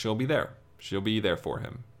 she'll be there. She'll be there for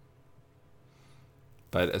him.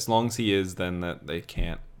 But as long as he is, then that they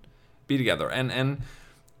can't be together. And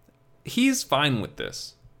he's fine with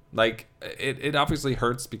this. Like, it obviously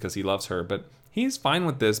hurts because he loves her, but he's fine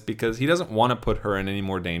with this because he doesn't want to put her in any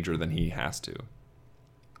more danger than he has to.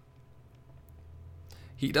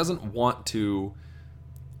 He doesn't want to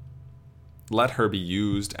let her be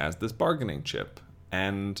used as this bargaining chip.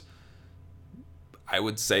 And I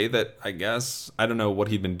would say that, I don't know what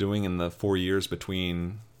he'd been doing in the 4 years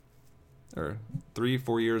between, or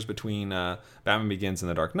 3-4 years between Batman Begins and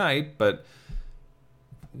The Dark Knight, but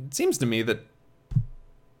it seems to me that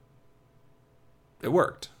it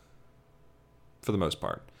worked for the most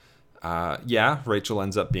part. Rachel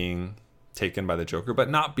ends up being taken by the Joker, but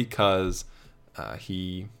not because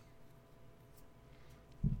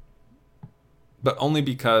but only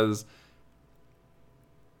because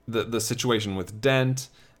the situation with Dent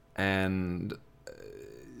and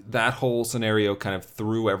that whole scenario kind of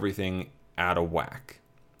threw everything out of whack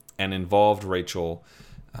and involved Rachel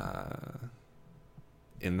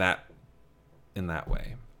in that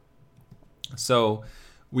way. So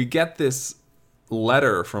we get this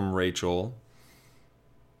letter from Rachel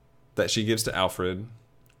that she gives to Alfred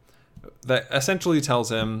that essentially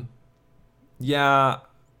tells him, yeah,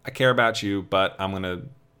 I care about you, but I'm going to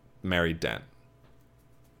marry Dent.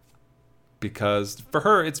 Because for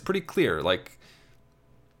her, it's pretty clear, like,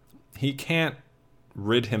 he can't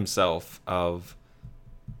rid himself of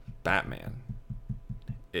Batman.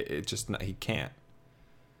 It just, he can't.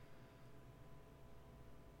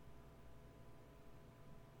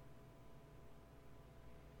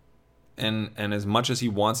 And as much as he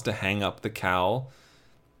wants to hang up the cowl,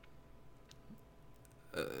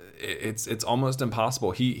 it's almost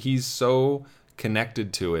impossible. He's so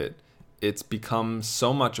connected to it. It's become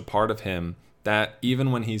so much a part of him that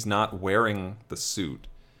even when he's not wearing the suit,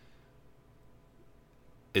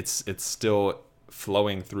 it's still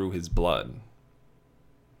flowing through his blood,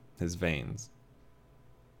 his veins.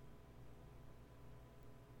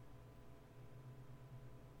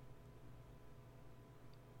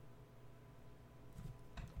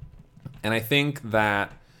 And I think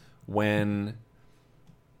that when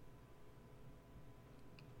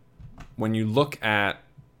you look at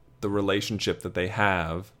the relationship that they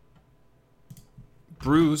have,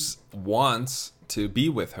 Bruce wants to be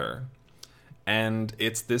with her. And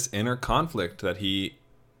it's this inner conflict that he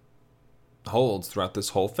holds throughout this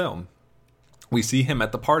whole film. We see him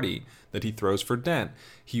at the party that he throws for Dent.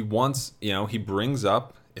 He wants, he brings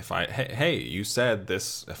up, hey, you said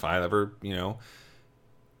this, if I ever,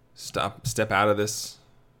 step out of this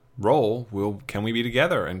role, can we be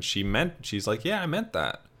together? And she's like, yeah, I meant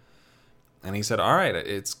that. And he said, all right,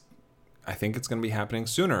 I think it's going to be happening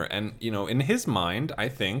sooner. And, in his mind, I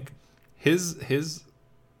think he's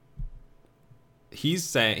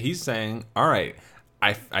saying, all right,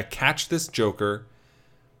 I catch this Joker.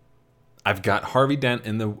 I've got Harvey Dent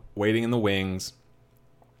waiting in the wings.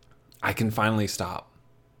 I can finally stop.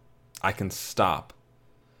 I can stop.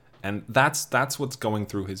 And that's what's going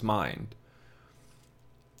through his mind.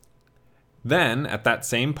 Then, at that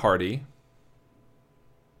same party,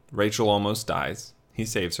 Rachel almost dies. He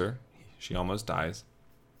saves her. She almost dies.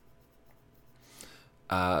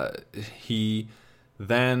 He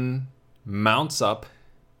then mounts up,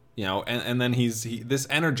 and then this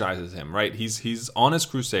energizes him, right? He's on his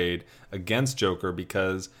crusade against Joker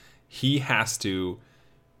because he has to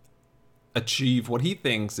achieve what he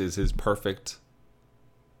thinks is his perfect,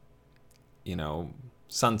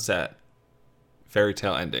 sunset fairy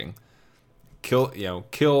tale ending.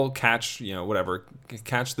 Kill, catch, whatever,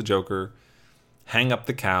 catch the Joker, hang up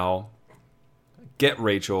the cowl, get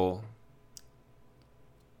Rachel.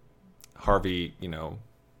 Harvey,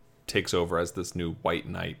 takes over as this new White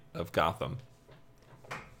Knight of Gotham.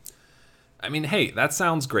 I mean, hey, that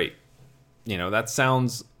sounds great. That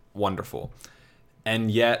sounds wonderful.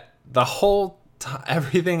 And yet, the whole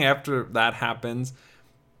everything after that happens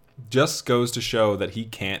just goes to show that he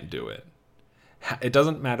can't do it. It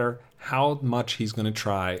doesn't matter how much he's going to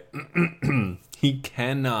try. He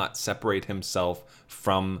cannot separate himself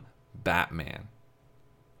from Batman.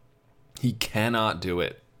 He cannot do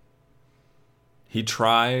it. He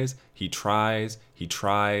tries.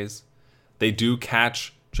 They do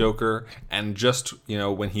catch Joker, and just,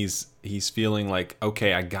 when he's feeling like,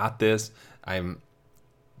 okay, I got this, I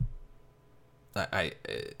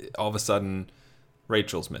all of a sudden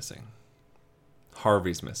Rachel's missing.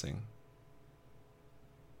 Harvey's missing.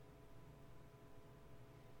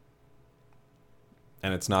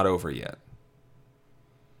 And it's not over yet.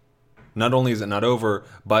 Not only is it not over,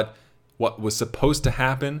 but what was supposed to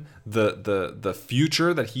happen, the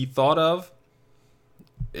future that he thought of,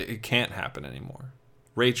 it can't happen anymore.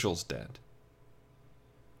 Rachel's dead.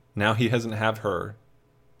 Now he doesn't have her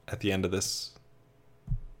at the end of this.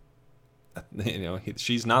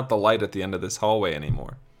 She's not the light at the end of this hallway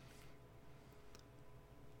anymore.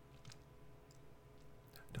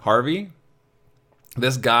 Harvey,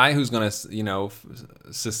 this guy who's going to,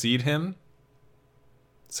 succeed him?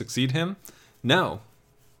 No.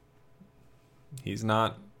 He's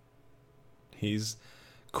not. He's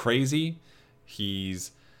crazy.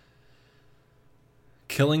 He's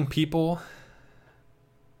killing people.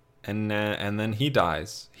 And then he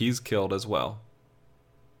dies. He's killed as well.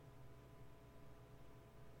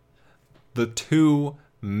 The two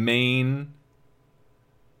main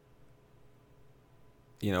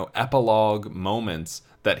epilogue moments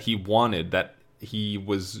that he wanted, that he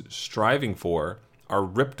was striving for, are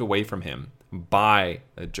ripped away from him by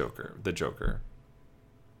the Joker.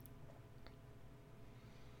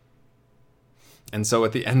 And so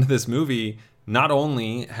at the end of this movie, not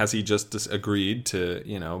only has he just agreed to,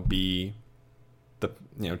 be the,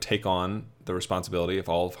 take on the responsibility of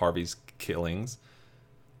all of Harvey's killings,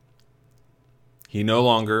 he no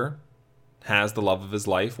longer has the love of his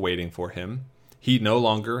life waiting for him. He no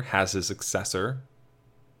longer has his successor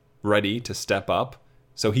ready to step up.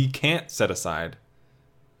 So he can't set aside,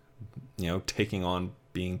 taking on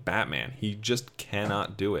being Batman. He just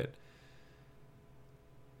cannot do it.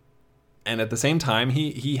 And at the same time,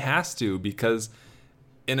 he has to, because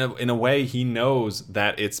in a way he knows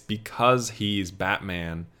that it's because he's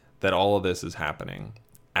Batman that all of this is happening,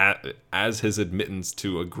 as his admittance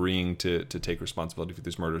to agreeing to take responsibility for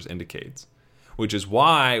these murders indicates. Which is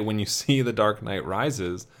why when you see The Dark Knight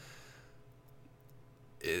Rises,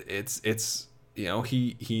 it's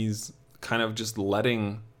he's kind of just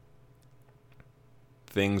letting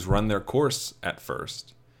things run their course at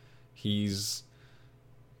first. He's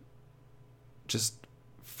just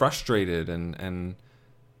frustrated and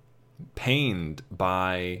pained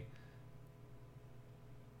by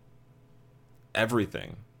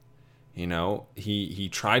everything. He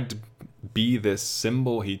tried to be this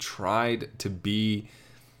symbol. He tried to be,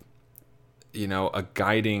 a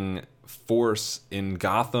guiding force in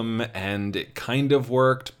Gotham, and it kind of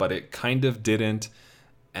worked, but it kind of didn't.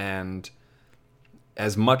 And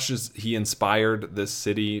as much as he inspired this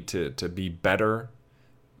city to be better,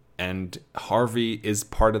 and Harvey is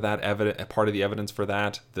part of that part of the evidence for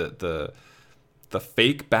that, the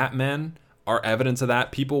fake Batmen are evidence of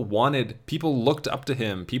that. People looked up to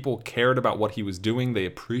him. People cared about what he was doing. They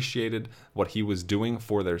appreciated what he was doing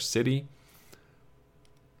for their city.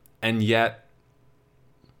 And yet,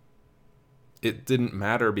 it didn't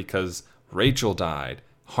matter because Rachel died.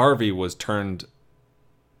 Harvey was turned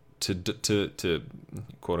to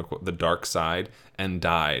quote unquote the dark side and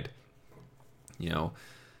died.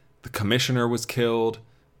 The commissioner was killed.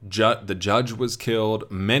 The judge was killed.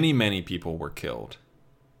 Many, many people were killed.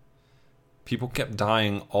 People kept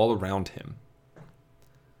dying all around him.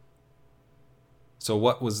 So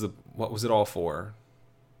what was it all for?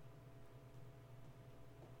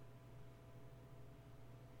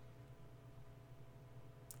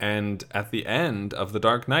 And at the end of The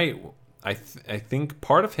Dark Knight, I think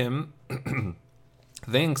part of him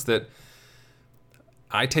thinks that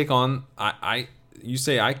you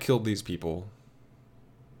say I killed these people,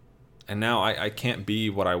 and now I can't be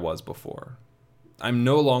what I was before. I'm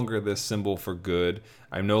no longer this symbol for good.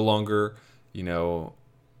 I'm no longer, you're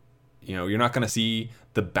not going to see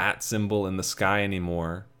the bat symbol in the sky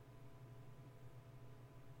anymore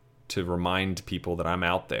to remind people that I'm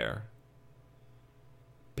out there,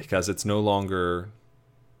 because it's no longer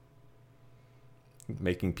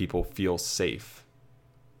making people feel safe.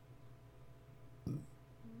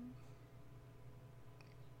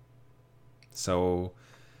 So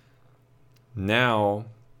now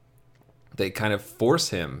they kind of force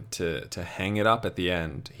him to hang it up at the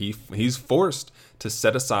end. He's forced to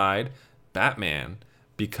set aside Batman,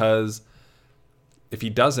 because if he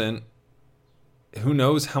doesn't, who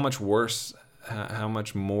knows how much worse, how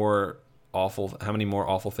many more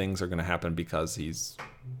awful things are going to happen because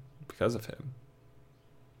of him.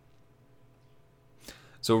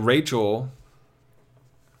 So Rachel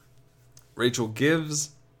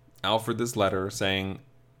gives Alfred this letter saying,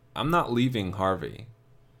 I'm not leaving Harvey.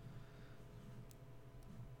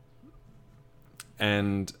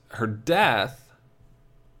 And her death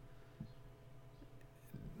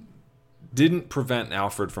didn't prevent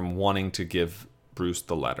Alfred from wanting to give Bruce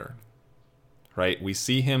the letter. Right? We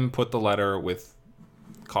see him put the letter with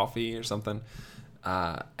coffee or something.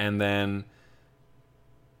 And then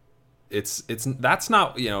that's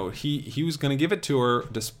not, he was going to give it to her,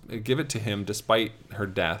 give it to him despite her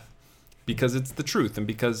death, because it's the truth and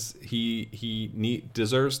because he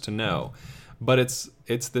deserves to know. But it's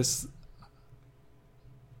this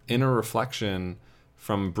inner reflection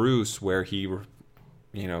from Bruce where he,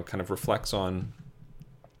 kind of reflects on,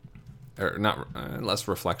 or not less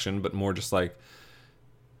reflection, but more just like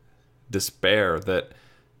despair that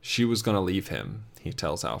she was going to leave him. He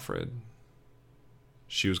tells Alfred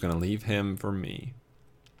she was going to leave him for me.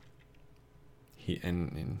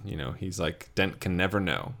 He's like, Dent can never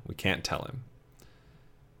know. We can't tell him.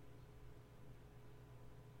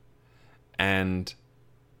 And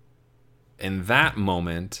in that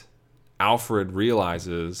moment, Alfred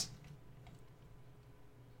realizes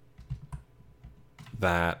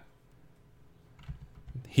that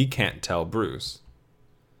he can't tell Bruce.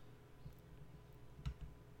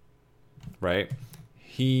 Right?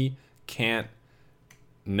 He can't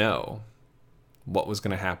know what was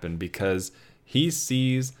going to happen because he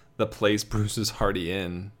sees the place Bruce is already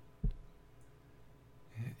in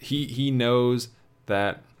he knows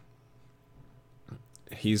that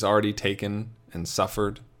he's already taken and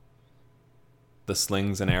suffered the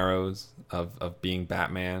slings and arrows of being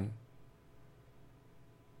Batman.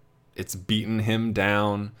 It's beaten him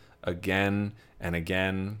down again and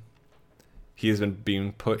again. He's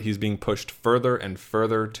being pushed further and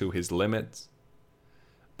further to his limits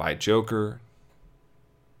by Joker.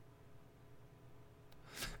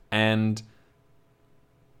 And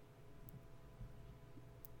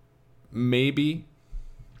maybe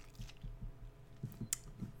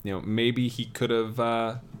he could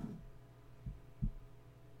have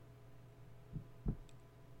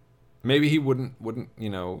maybe he wouldn't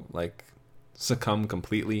like succumb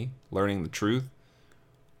completely learning the truth.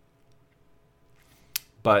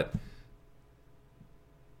 But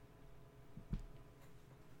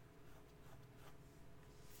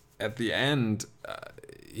at the end,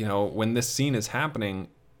 when this scene is happening,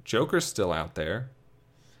 Joker's still out there.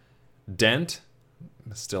 Dent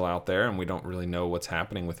is still out there, and we don't really know what's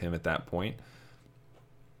happening with him at that point.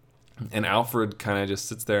 And Alfred kind of just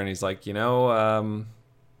sits there and he's like, yeah,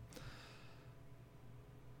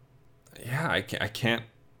 I can't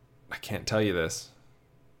tell you this.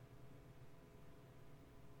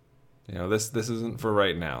 This isn't for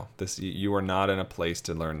right now. You are not in a place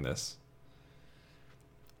to learn this.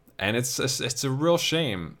 And it's a real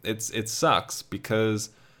shame. It sucks because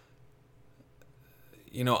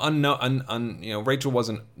Rachel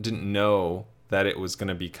didn't know that it was going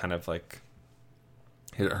to be kind of like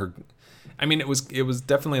her. I mean, it was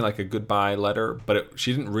definitely like a goodbye letter, but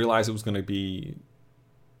she didn't realize it was going to be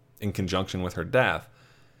in conjunction with her death.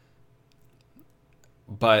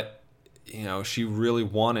 But she really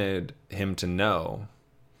wanted him to know,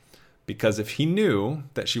 because if he knew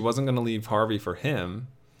that she wasn't going to leave Harvey for him,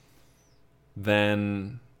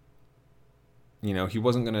 then he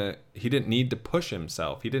didn't need to push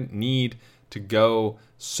himself. He didn't need to go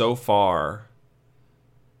so far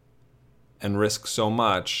and risk so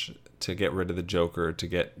much to get rid of the Joker, to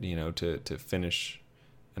get, to finish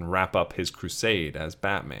and wrap up his crusade as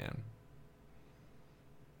Batman.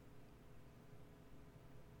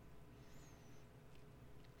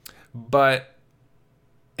 But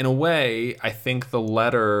in a way, I think the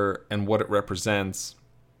letter and what it represents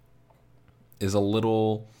is a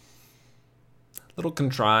little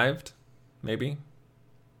contrived, maybe.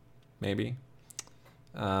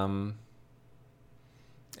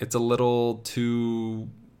 It's a little too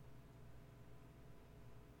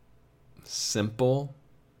simple,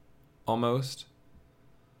 almost.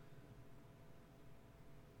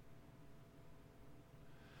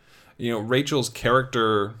 Rachel's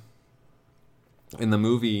character in the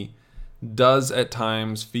movie does at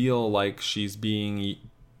times feel like she's being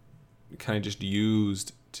kind of just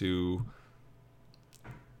used to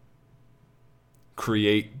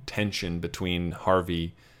create tension between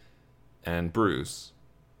Harvey and Bruce.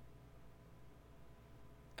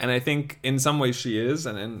 And I think in some ways she is,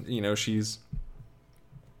 and she's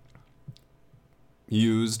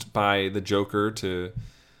used by the Joker to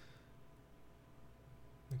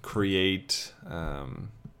create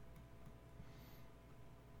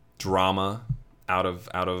drama out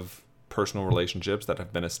of personal relationships that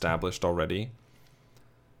have been established already.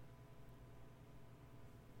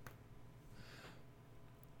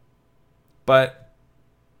 But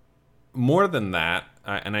more than that,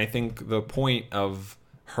 and I think the point of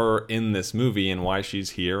her in this movie and why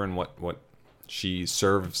she's here and what she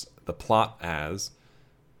serves the plot as,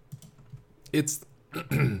 it's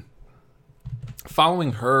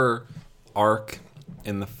following her arc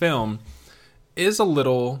in the film is a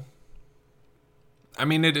little, I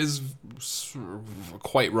mean, it is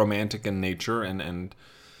quite romantic in nature, and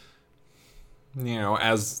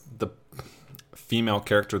as the female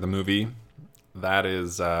character of the movie, that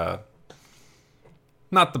is not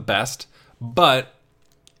the best, but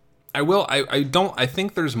I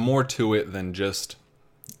think there's more to it than just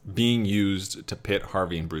being used to pit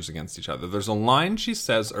Harvey and Bruce against each other. There's a line she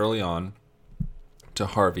says early on to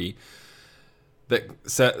Harvey that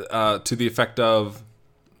to the effect of,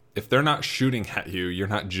 if they're not shooting at you, you're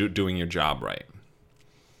not doing your job right.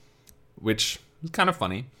 Which is kind of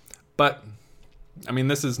funny. But, I mean,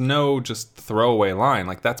 this is no just throwaway line.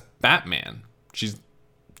 Like, that's Batman.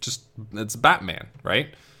 It's Batman,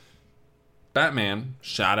 right? Batman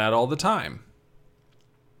shot at all the time.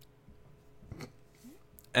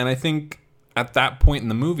 And I think at that point in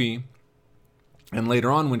the movie, and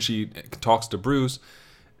later on when she talks to Bruce,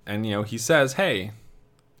 and, he says, hey,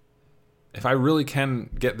 if I really can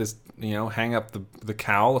get this, hang up the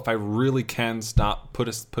cowl, if I really can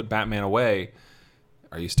put Batman away,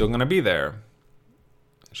 are you still going to be there?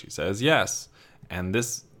 She says yes. And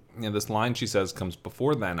this, this line she says comes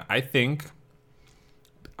before then. I think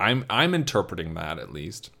I'm interpreting that, at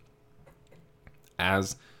least,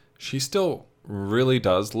 as she still really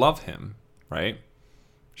does love him, right?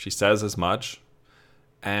 She says as much,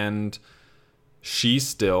 and she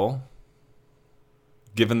still,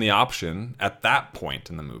 given the option at that point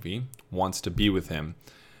in the movie, wants to be with him.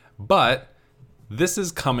 But this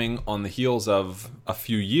is coming on the heels of a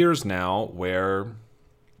few years now where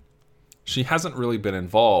she hasn't really been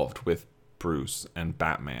involved with Bruce and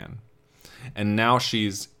Batman. And now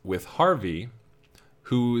she's with Harvey,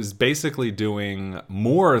 who is basically doing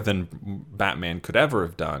more than Batman could ever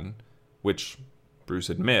have done, which Bruce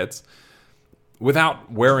admits,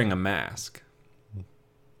 without wearing a mask.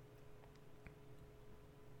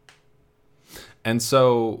 And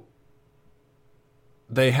so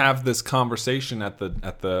they have this conversation at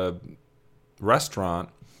the restaurant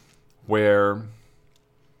where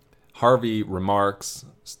Harvey remarks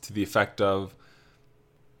to the effect of,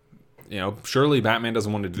 surely Batman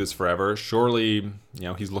doesn't want to do this forever. Surely,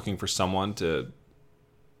 he's looking for someone to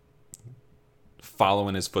follow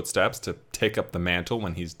in his footsteps, to take up the mantle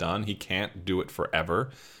when he's done. He can't do it forever,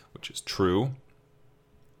 which is true.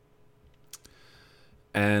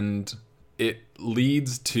 And it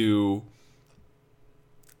leads to,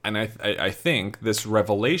 and I think, this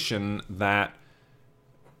revelation that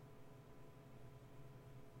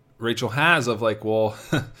Rachel has of like, well,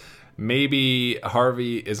 maybe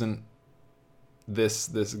Harvey isn't this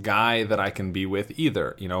guy that I can be with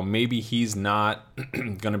either. Maybe he's not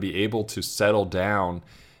going to be able to settle down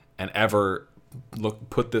and ever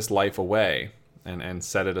put this life away and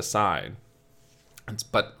set it aside.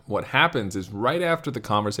 But what happens is, right after the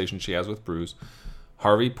conversation she has with Bruce,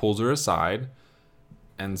 Harvey pulls her aside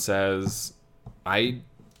and says, I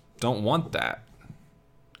don't want that.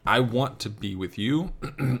 I want to be with you.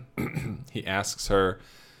 He asks her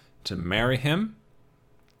to marry him,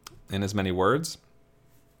 in as many words.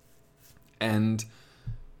 And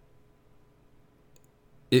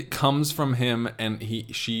it comes from him, and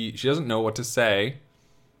she doesn't know what to say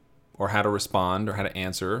or how to respond or how to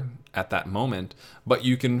answer at that moment. But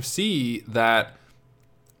you can see that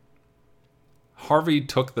Harvey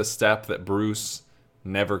took the step that Bruce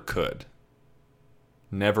never could,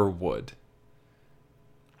 never would.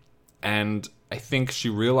 And I think she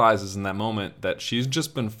realizes in that moment that she's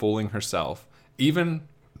just been fooling herself, even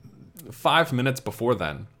 5 minutes before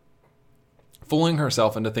then, fooling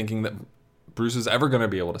herself into thinking that Bruce is ever going to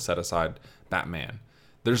be able to set aside Batman.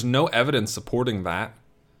 There's no evidence supporting that.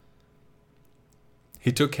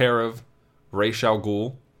 He took care of Ra's al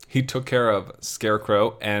Ghul. He took care of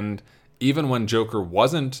Scarecrow. And even when Joker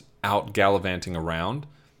wasn't out gallivanting around,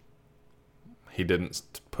 he didn't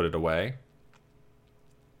put it away.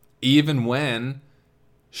 Even when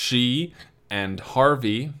she and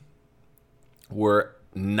Harvey were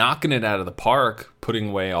knocking it out of the park, putting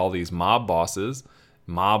away all these mob bosses,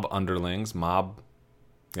 mob underlings, mob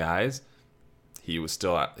guys, he was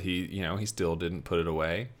still he still didn't put it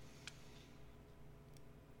away.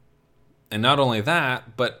 And not only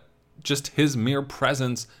that, but just his mere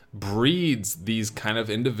presence breeds these kind of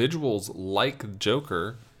individuals like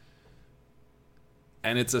Joker.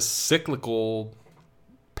 And it's a cyclical,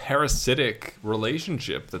 parasitic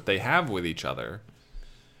relationship that they have with each other.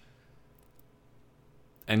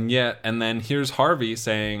 And then here's Harvey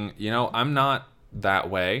saying, I'm not that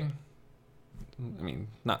way. I mean,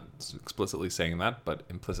 not explicitly saying that, but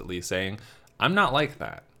implicitly saying, I'm not like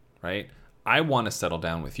that, right? I want to settle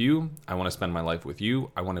down with you. I want to spend my life with you.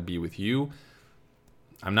 I want to be with you.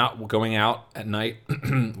 I'm not going out at night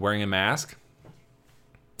wearing a mask.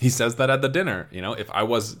 He says that at the dinner. If I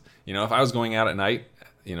was going out at night,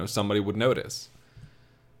 somebody would notice.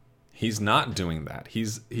 He's not doing that.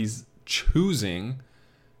 He's choosing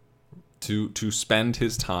to spend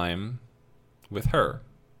his time with her.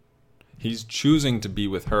 He's choosing to be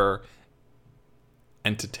with her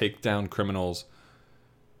and to take down criminals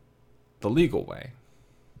the legal way.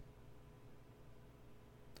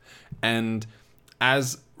 And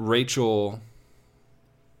as Rachel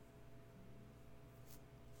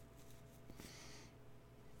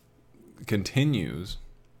continues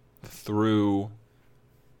through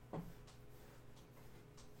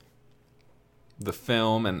the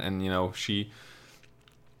film, and she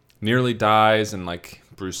nearly dies, and like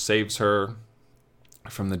Bruce saves her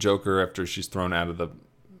from the Joker after she's thrown out of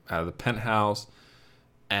the penthouse.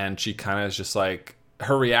 And she kind of is just like,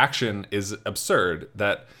 her reaction is absurd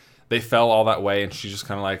that they fell all that way, and she's just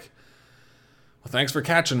kind of like, well, thanks for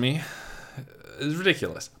catching me. It's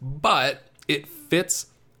ridiculous. But it fits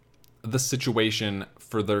the situation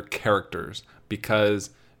for their characters,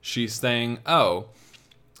 because She's saying, oh,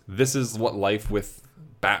 this is what life with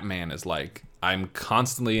Batman is like. I'm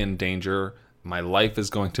constantly in danger. My life is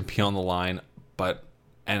going to be on the line.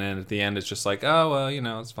 And then at the end, it's just like, oh,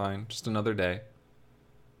 well, it's fine. Just another day.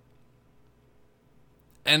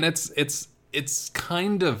 And it's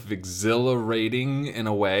kind of exhilarating in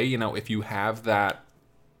a way, if you have that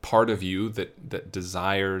part of you that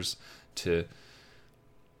desires to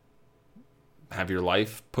have your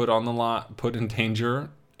life put in danger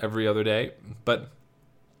every other day. But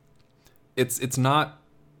it's not,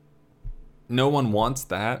 no one wants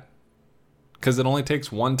that, because it only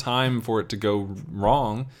takes one time for it to go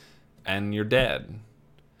wrong and you're dead.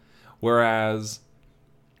 Whereas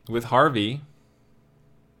with Harvey,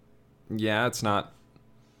 yeah, it's not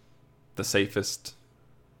the safest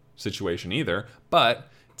situation either,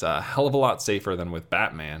 but it's a hell of a lot safer than with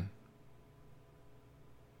Batman.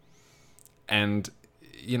 And,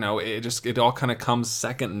 it all kind of comes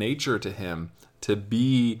second nature to him to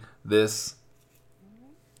be this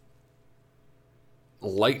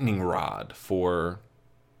lightning rod for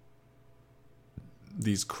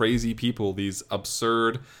these crazy people, these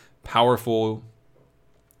absurd, powerful,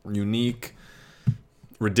 unique,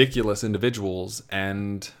 ridiculous individuals.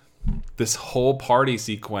 And this whole party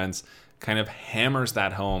sequence kind of hammers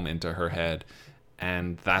that home into her head.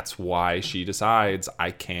 And that's why she decides, I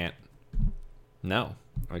can't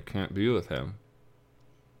be with him.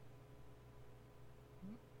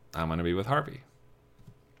 I'm going to be with Harvey.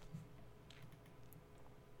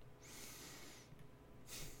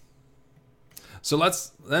 So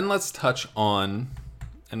let's touch on,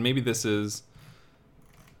 and maybe this is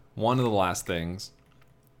one of the last things,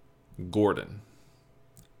 Gordon.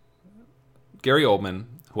 Gary Oldman,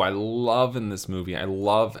 who I love in this movie. I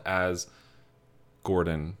love as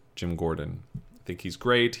Gordon, Jim Gordon. I think he's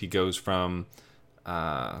great. He goes from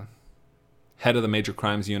head of the major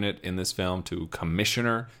crimes unit in this film to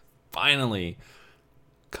commissioner. Finally,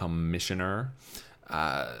 commissioner,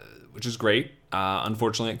 which is great.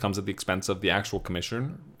 Unfortunately, it comes at the expense of the actual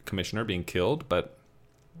commissioner being killed. But,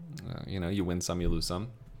 you win some, you lose some.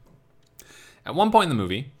 At one point in the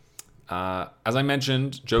movie, as I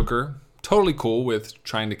mentioned, Joker, totally cool with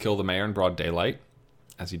trying to kill the mayor in broad daylight,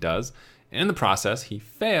 as he does. And in the process, he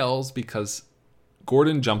fails because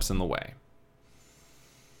Gordon jumps in the way.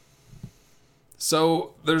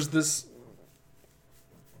 So there's this...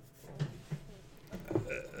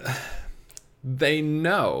 They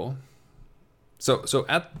know... So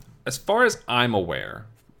as far as I'm aware,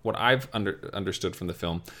 what I've understood from the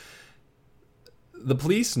film, the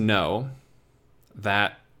police know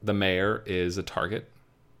that the mayor is a target.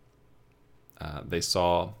 They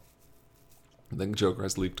saw the Joker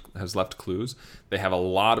has left clues. They have a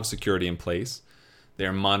lot of security in place. They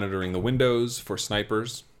are monitoring the windows for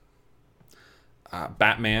snipers.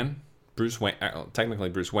 Batman, Bruce Wayne, technically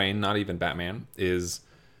Bruce Wayne, not even Batman, is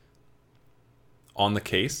on the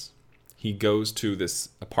case. He goes to this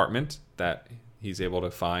apartment that he's able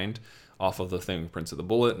to find off of the fingerprints of the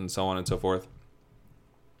bullet and so on and so forth.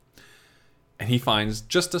 And he finds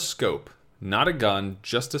just a scope, not a gun,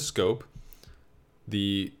 just a scope.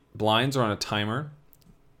 The blinds are on a timer.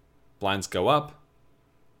 Blinds go up.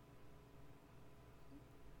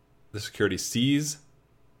 The security sees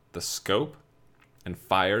the scope and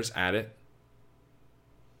fires at it.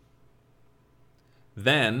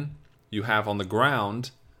 Then you have on the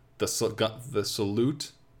ground the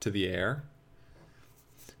salute to the air.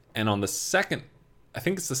 And on the second, I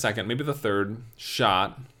think it's the second, maybe the third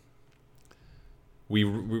shot, we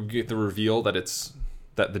get the reveal that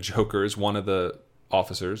the Joker is one of the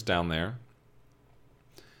officers down there.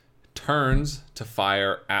 Turns to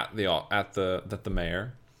fire at the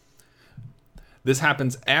mayor. This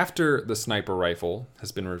happens after the sniper rifle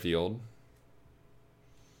has been revealed.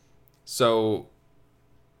 So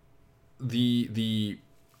they're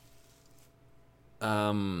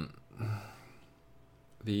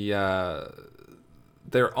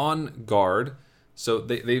on guard, so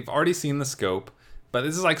they've already seen the scope, but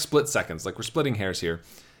this is like split seconds, like we're splitting hairs here.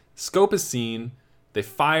 Scope is seen, they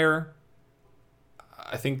fire.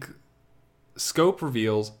 I think scope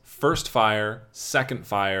reveals first fire, second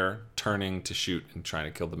fire, turning to shoot and trying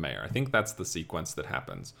to kill the mayor. I think that's the sequence that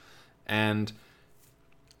happens. And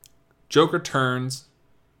Joker turns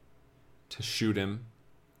to shoot him.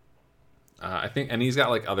 I think, and he's got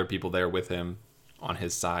like other people there with him on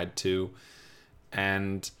his side too.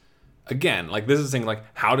 And again, like this is the thing, like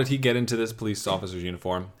how did he get into this police officer's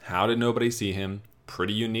uniform? How did nobody see him?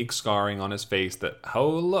 Pretty unique scarring on his face that, oh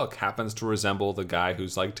look, happens to resemble the guy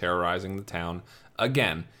who's like terrorizing the town.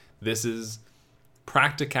 Again, this is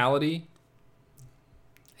practicality.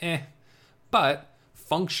 But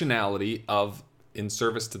functionality of in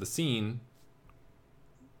service to the scene,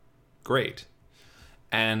 great.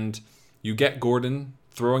 And you get Gordon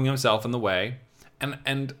throwing himself in the way,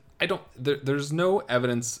 and I don't. There's no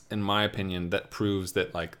evidence, in my opinion, that proves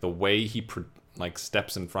that like the way he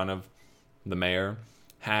steps in front of the mayor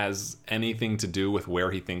has anything to do with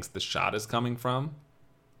where he thinks the shot is coming from.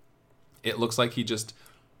 It looks like he just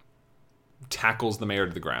tackles the mayor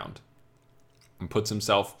to the ground and puts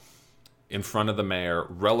himself in front of the mayor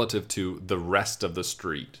relative to the rest of the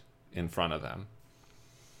street in front of them.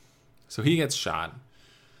 So he gets shot.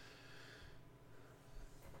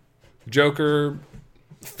 Joker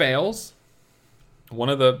fails. One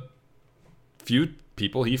of the few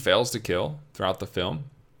people he fails to kill throughout the film.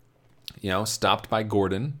 Stopped by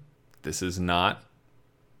Gordon. This is not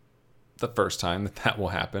the first time that will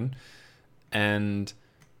happen. And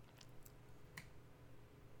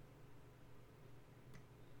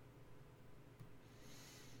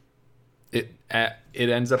it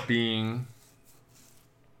ends up being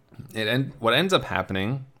what ends up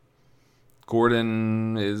happening.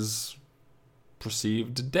 Gordon is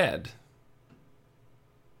perceived dead,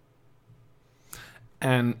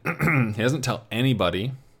 and he doesn't tell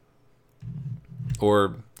anybody,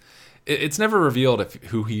 or it's never revealed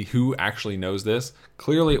who actually knows this.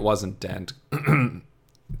 Clearly, it wasn't Dent.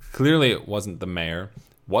 Clearly, it wasn't the mayor.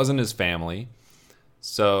 Wasn't his family.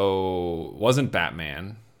 So, wasn't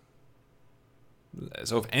Batman.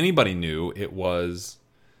 So, if anybody knew, it was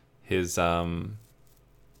his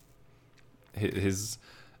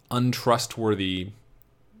untrustworthy,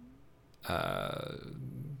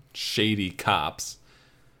 shady cops.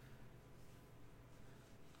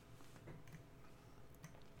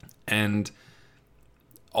 And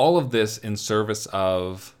all of this in service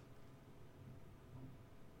of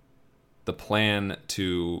the plan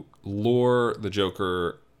to lure the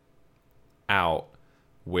Joker out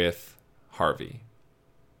with Harvey.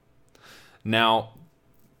 Now,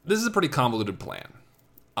 this is a pretty convoluted plan.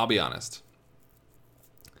 I'll be honest.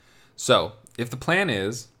 So, if the plan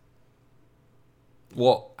is...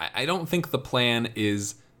 Well, I don't think the plan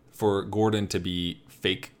is for Gordon to be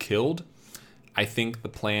fake killed. I think the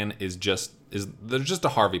plan is there's just a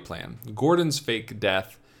Harvey plan. Gordon's fake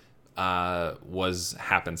death was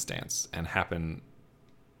happenstance and happened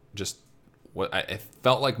just what it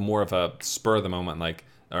felt like more of a spur of the moment. Like,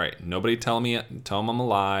 all right, nobody tell him I'm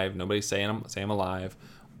alive. Nobody say I'm alive.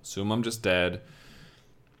 Assume I'm just dead.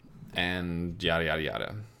 And yada yada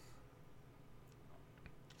yada.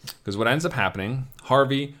 Because what ends up happening,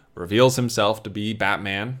 Harvey reveals himself to be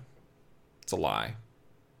Batman. It's a lie.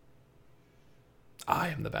 I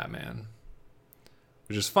am the Batman.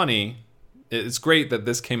 Which is funny. It's great that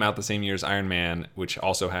this came out the same year as Iron Man, which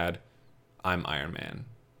also had I'm Iron Man.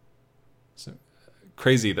 So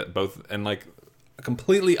crazy that both, and like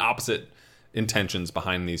completely opposite intentions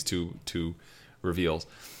behind these two reveals.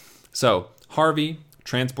 So Harvey,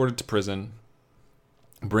 transported to prison,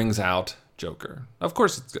 brings out Joker. Of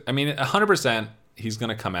course, 100% he's going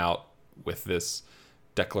to come out with this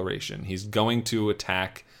declaration. He's going to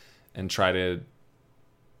attack and try to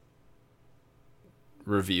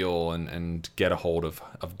reveal and get a hold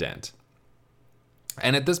of Dent.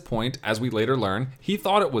 And at this point, as we later learn, he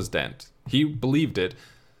thought it was Dent. He believed it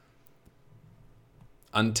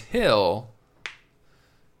until...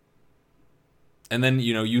 And then,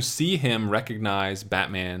 you see him recognize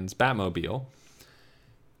Batman's Batmobile.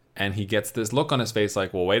 And he gets this look on his face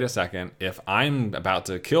like, well, wait a second. If I'm about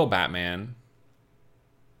to kill Batman,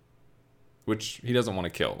 which he doesn't want to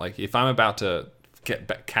kill. Like, if I'm about to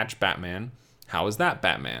catch Batman, how is that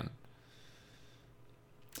Batman?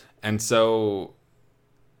 And so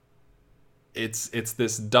it's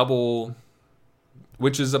this double,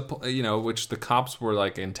 which is which the cops were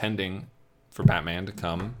like intending for Batman to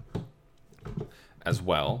come as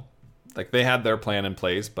well. Like, they had their plan in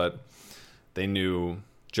place, but they knew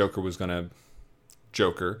Joker was going to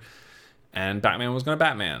Joker and Batman was going to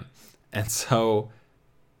Batman. And so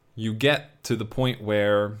you get to the point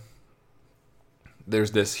where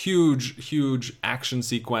there's this huge action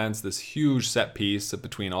sequence, this huge set piece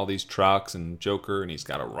between all these trucks and Joker, and he's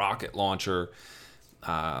got a rocket launcher.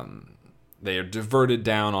 They are diverted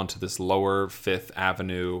down onto this lower Fifth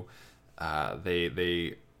Avenue.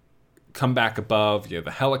 They come back above.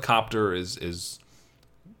 The helicopter is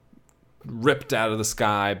ripped out of the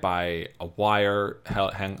sky by a wire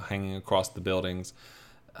hanging across the buildings.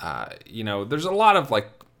 There's a lot of like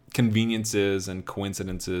conveniences and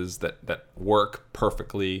coincidences that work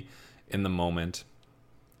perfectly in the moment.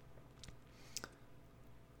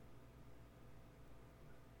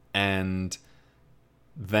 And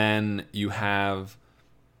then you have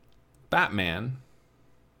Batman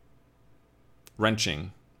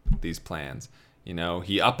wrenching these plans. You know,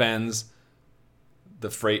 he upends the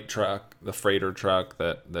freighter truck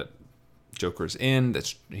that Joker's in,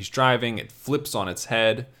 that he's driving. It flips on its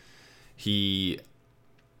head. And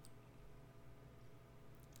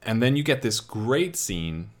then you get this great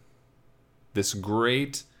scene, this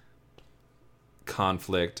great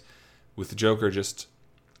conflict with Joker just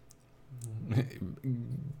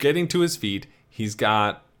getting to his feet. He's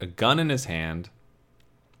got a gun in his hand.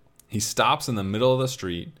 He stops in the middle of the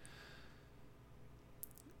street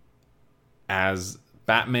as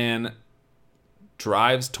Batman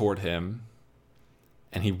drives toward him,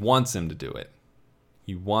 and he wants him to do it.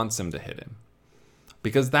 He wants him to hit him.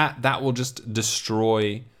 Because that will just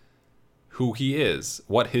destroy who he is,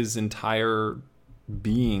 what his entire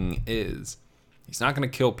being is. He's not going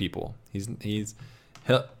to kill people. He's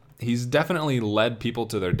definitely led people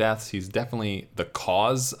to their deaths. He's definitely the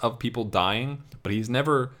cause of people dying, but he's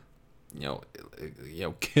never,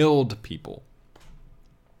 killed people.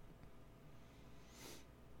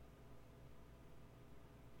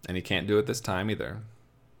 And he can't do it this time either.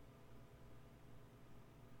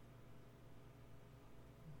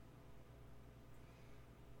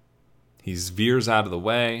 He veers out of the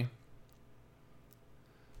way.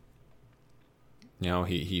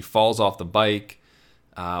 He falls off the bike.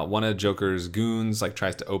 One of Joker's goons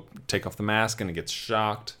tries to take off the mask, and it gets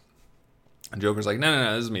shocked. And Joker's like,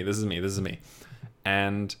 no, this is me.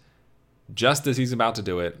 And just as he's about to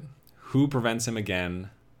do it, who prevents him again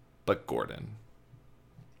but Gordon?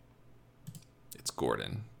 It's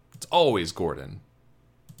Gordon. It's always Gordon.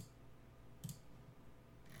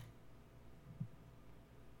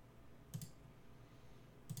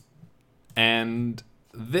 And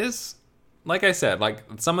this, like I said,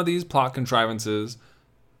 some of these plot contrivances,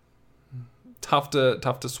 tough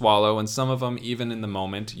to swallow, and some of them, even in the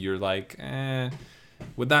moment, you're like,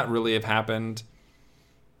 would that really have happened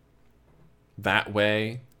that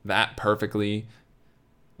way, that perfectly?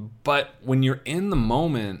 But when you're in the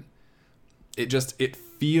moment, it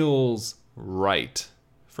feels right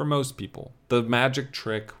for most people. The magic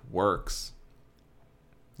trick works.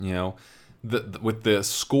 With the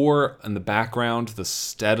score in the background, the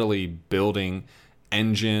steadily building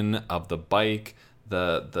engine of the bike,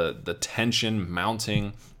 the tension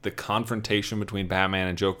mounting, the confrontation between Batman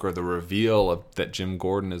and Joker, the reveal that Jim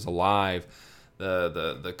Gordon is alive,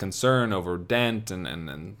 the concern over Dent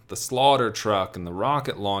and the slaughter truck and the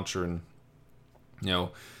rocket launcher, and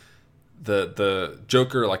the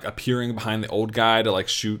Joker appearing behind the old guy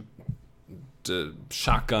to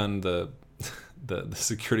shotgun the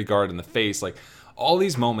security guard in the face. All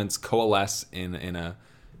these moments coalesce in a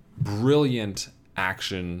brilliant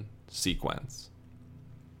action sequence.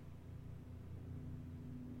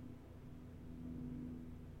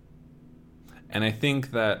 And I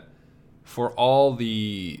think that for all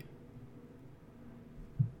the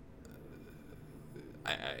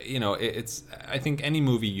I think any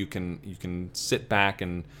movie you can sit back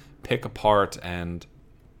and pick apart and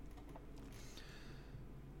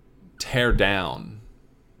tear down,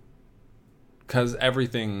 because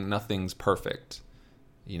nothing's perfect.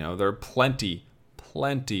 There are plenty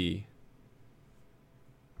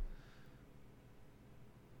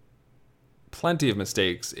of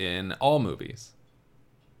mistakes in all movies.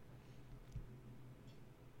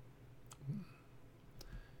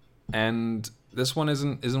 And this one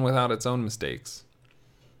isn't without its own mistakes.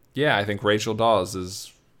 Yeah, I think Rachel Dawes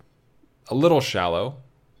is a little shallow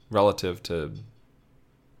relative to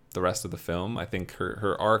the rest of the film. I think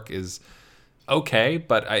her arc is okay,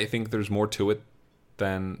 but I think there's more to it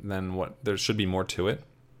than what there should be more to it.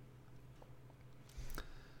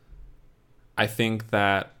 I think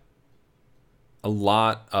that a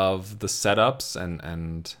lot of the setups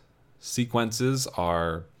and sequences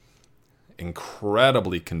are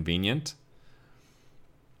incredibly convenient.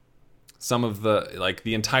 Some of the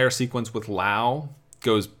entire sequence with Lau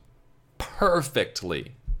goes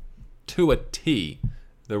perfectly to a T.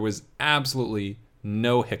 There was absolutely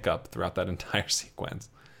no hiccup throughout that entire sequence.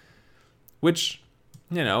 Which,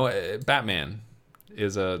 Batman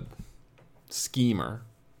is a schemer,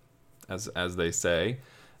 as they say.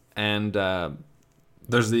 And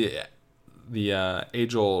there's the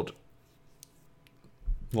age-old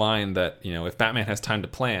line that, if Batman has time to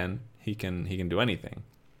plan, he can do anything.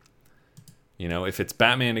 If it's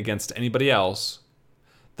Batman against anybody else,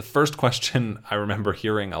 the first question I remember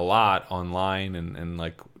hearing a lot online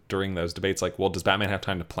and during those debates, well, does Batman have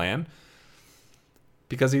time to plan?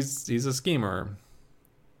 Because he's a schemer.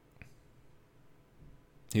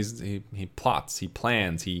 He plots, he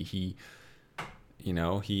plans, he's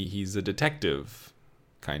a detective,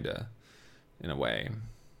 kinda, in a way.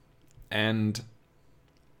 And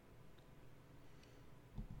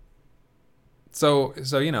So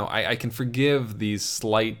you know, I can forgive these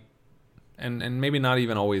slight and maybe not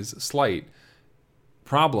even always slight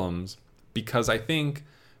problems, because I think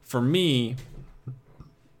for me,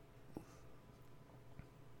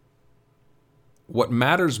 what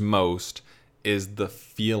matters most is the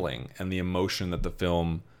feeling and the emotion that the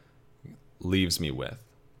film leaves me with.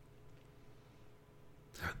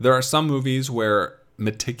 There are some movies where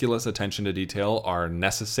meticulous attention to detail are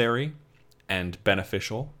necessary and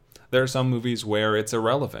beneficial. There are some movies where it's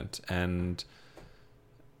irrelevant, and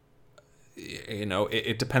you know,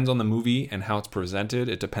 it depends on the movie and how it's presented.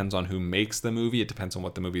 It depends on who makes the movie. It depends on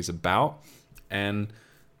what the movie's about. And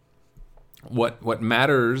what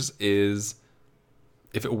matters is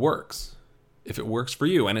if it works. If it works for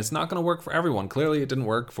you. And it's not going to work for everyone. Clearly, it didn't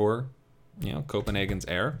work for, you know, Copenhagen's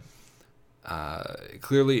Air.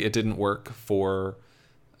 Clearly, it didn't work for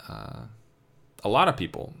a lot of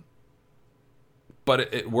people.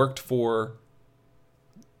 But it worked for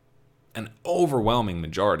an overwhelming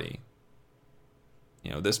majority.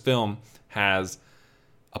 You know, this film has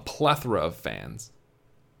a plethora of fans.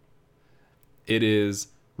 It is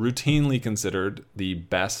routinely considered the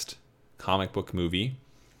best comic book movie,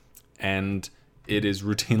 and it is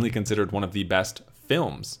routinely considered one of the best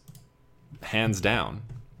films, hands down.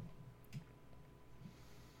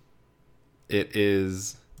 It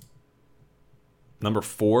is number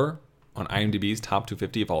 4 on IMDb's top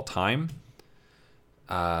 250 of all time.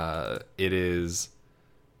 It is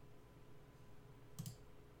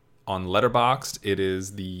on Letterboxd. It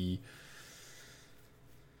is the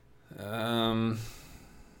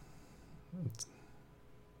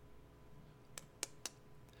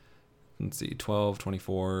let's see, 12,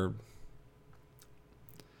 24,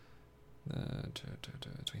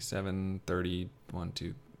 27, 30, 1,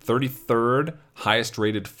 2, 33rd highest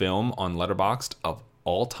rated film on Letterboxd of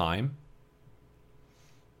all time.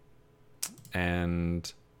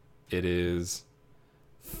 And it is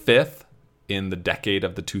 5th in the decade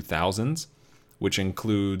of the 2000s, which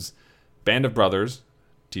includes Band of Brothers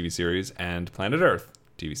TV series and Planet Earth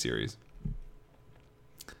TV series.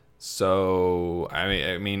 So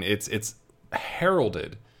I mean it's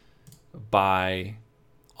heralded by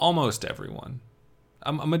almost everyone,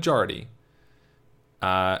 a majority.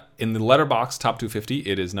 In the Letterboxd top 250,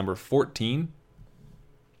 it is number 14.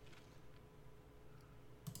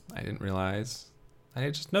 I didn't realize. I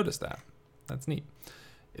just noticed that. That's neat.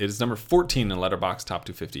 It is number 14 in Letterboxd top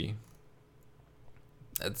 250.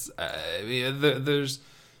 It's there's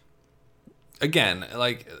again,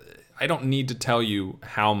 like, I don't need to tell you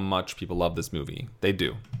how much people love this movie. They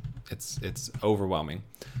do. It's overwhelming.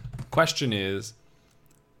 The question is,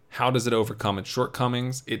 how does it overcome its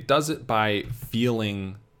shortcomings? It does it by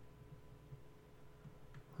feeling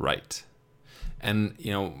right. And,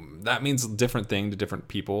 you know, that means a different thing to different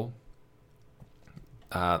people.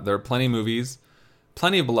 There are plenty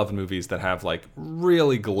of beloved movies that have, like,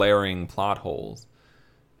 really glaring plot holes.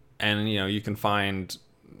 And, you know, you can find,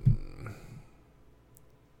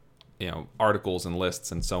 you know, articles and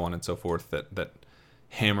lists and so on and so forth that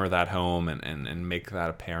hammer that home and make that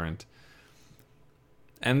apparent.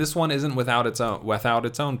 And this one isn't without its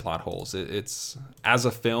own plot holes. It's as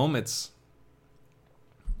a film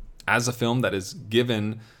that is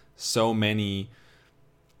given so many,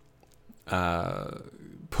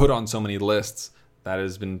 put on so many lists, that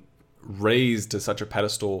has been raised to such a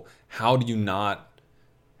pedestal. How do you not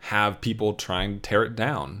have people trying to tear it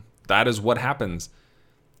down? That is what happens.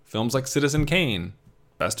 Films like Citizen Kane,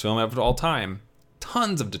 best film ever of all time.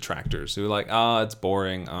 Tons of detractors who are like, it's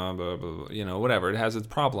boring, blah, blah, blah, you know, whatever. It has its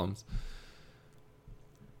problems.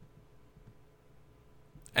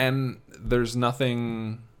 And there's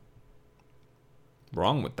nothing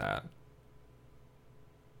wrong with that.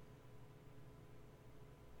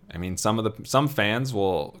 I mean, some fans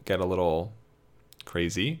will get a little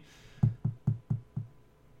crazy.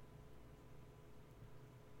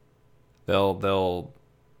 They'll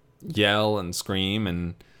yell and scream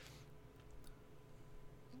and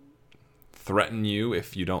threaten you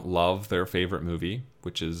if you don't love their favorite movie,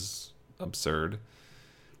 which is absurd.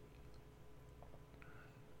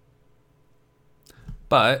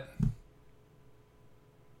 But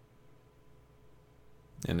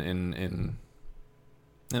in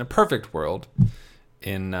a perfect world,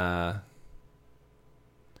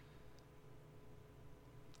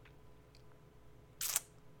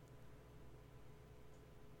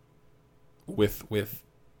 with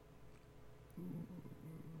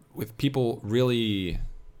people really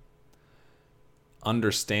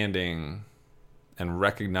understanding and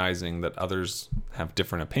recognizing that others have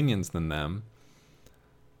different opinions than them,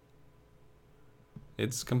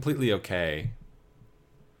 it's completely okay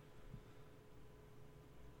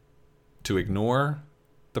to ignore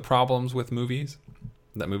the problems with movies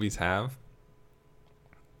that movies have.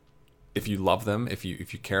 If you love them, if you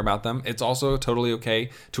care about them, it's also totally okay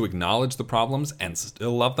to acknowledge the problems and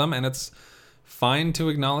still love them, and it's fine to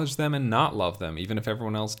acknowledge them and not love them, even if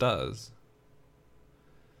everyone else does.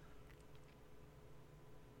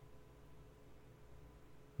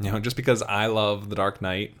 Just because I love The Dark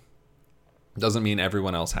Knight doesn't mean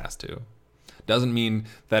everyone else has to. Doesn't mean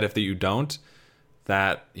that if you don't,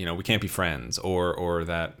 that, we can't be friends, or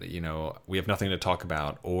that, we have nothing to talk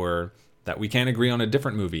about, or that we can't agree on a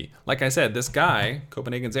different movie. Like I said, this guy,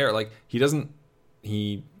 Copenhagen's Air, he doesn't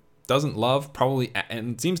love, probably,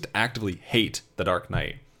 and seems to actively hate The Dark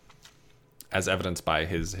Knight, as evidenced by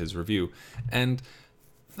his review. And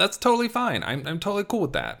that's totally fine. I'm totally cool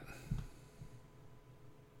with that.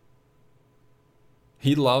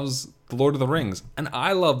 He loves The Lord of the Rings, and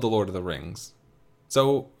I love The Lord of the Rings.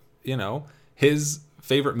 So, his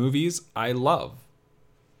favorite movies I love.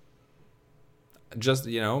 Just,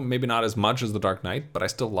 maybe not as much as The Dark Knight, but I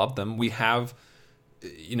still love them. We have,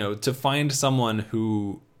 to find someone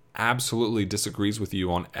who absolutely disagrees with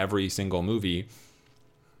you on every single movie,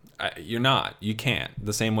 you can't.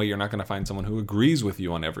 The same way you're not going to find someone who agrees with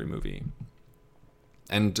you on every movie.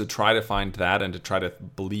 And to try to find that and to try to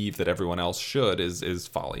believe that everyone else should is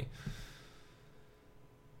folly.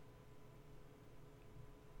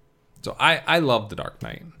 So I love The Dark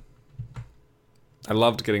Knight. I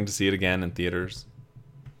loved getting to see it again in theaters.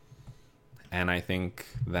 And I think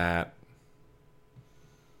that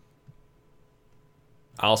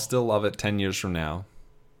I'll still love it 10 years from now.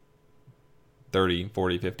 30,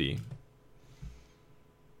 40, 50.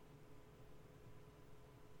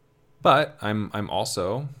 But I'm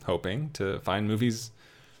also hoping to find movies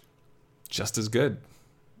just as good.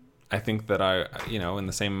 I think that in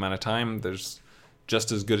the same amount of time, there's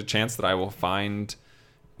just as good a chance that I will find,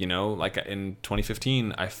 like in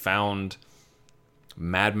 2015, I found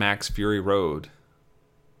Mad Max Fury Road,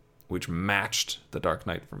 which matched The Dark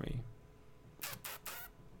Knight for me.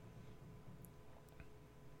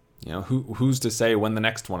 Who's to say when the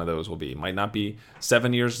next one of those will be? Might not be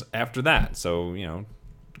 7 years after that. So,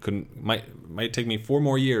 might take me 4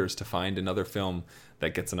 more years to find another film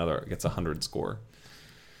that gets a 100 score.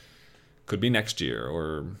 Could be next year,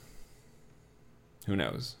 or who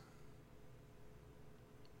knows.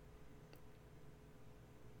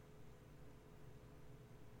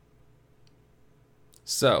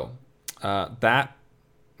 So, that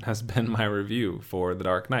has been my review for The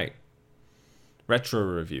Dark Knight. Retro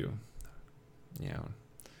review. I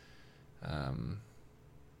don't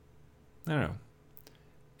know.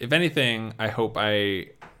 If anything, I hope I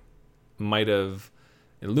might have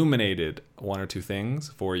illuminated 1 or 2 things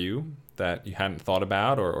for you that you hadn't thought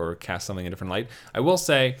about, or cast something in a different light. I will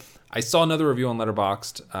say, I saw another review on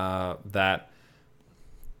Letterboxd that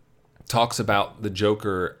talks about the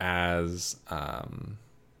Joker as a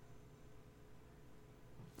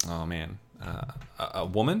woman.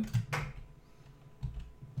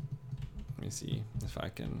 Let me see if I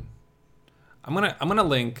can. I'm gonna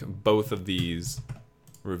link both of these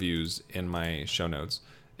reviews in my show notes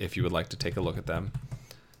if you would like to take a look at them,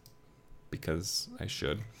 because I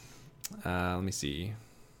should. Let me see.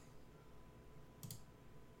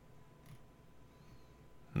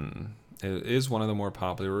 It is one of the more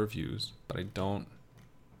popular reviews, but I don't.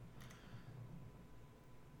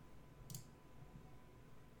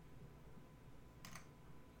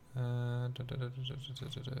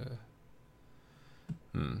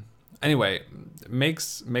 Anyway,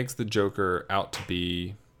 makes the Joker out to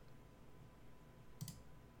be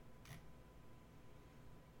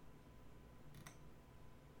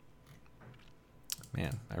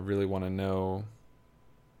man, I really want to know.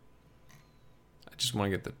 I just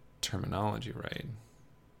want to get the terminology right.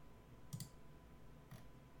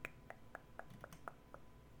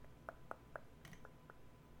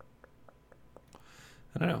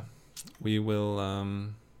 I don't know. We will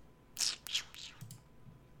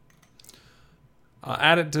I'll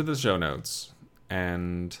add it to the show notes,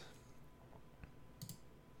 and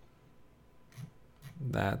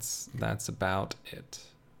that's about it.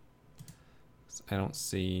 I don't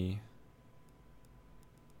see,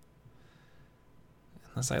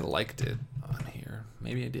 unless I liked it on here.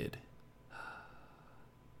 Maybe I did.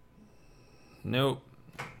 Nope.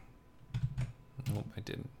 Nope, I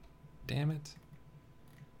didn't. Damn it.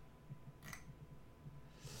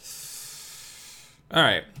 All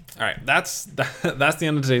right. That's the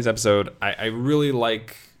end of today's episode. I really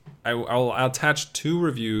like. I'll attach 2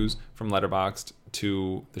 reviews from Letterboxd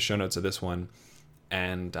to the show notes of this one,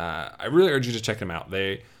 and I really urge you to check them out.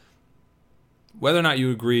 Whether or not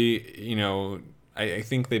you agree, I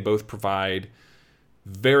think they both provide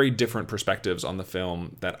very different perspectives on the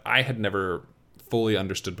film that I had never fully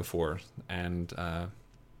understood before, and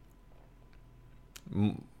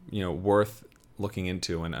worth looking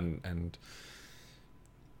into and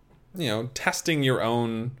testing your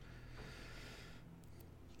own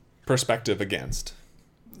perspective against.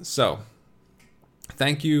 So,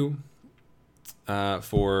 thank you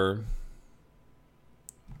for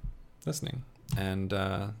listening, and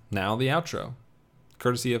now the outro,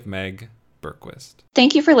 courtesy of Meg Berquist.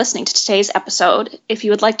 Thank you for listening to today's episode. If you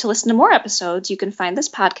would like to listen to more episodes, you can find this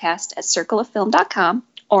podcast at circleoffilm.com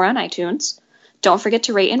or on iTunes. Don't forget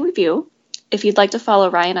to rate and review. If you'd like to follow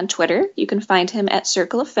Ryan on Twitter, you can find him at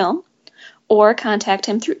Circle of Film or contact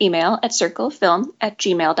him through email at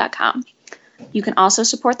circleoffilm@gmail.com. You can also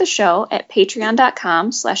support the show at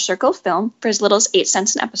patreon.com/circleoffilm for as little as 8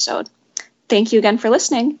 cents an episode. Thank you again for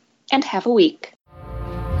listening, and have a week.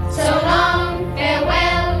 So long,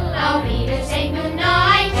 farewell, I'll be to say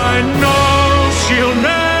goodnight. I know she'll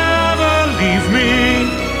never leave me,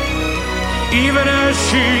 even as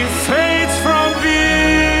she fades.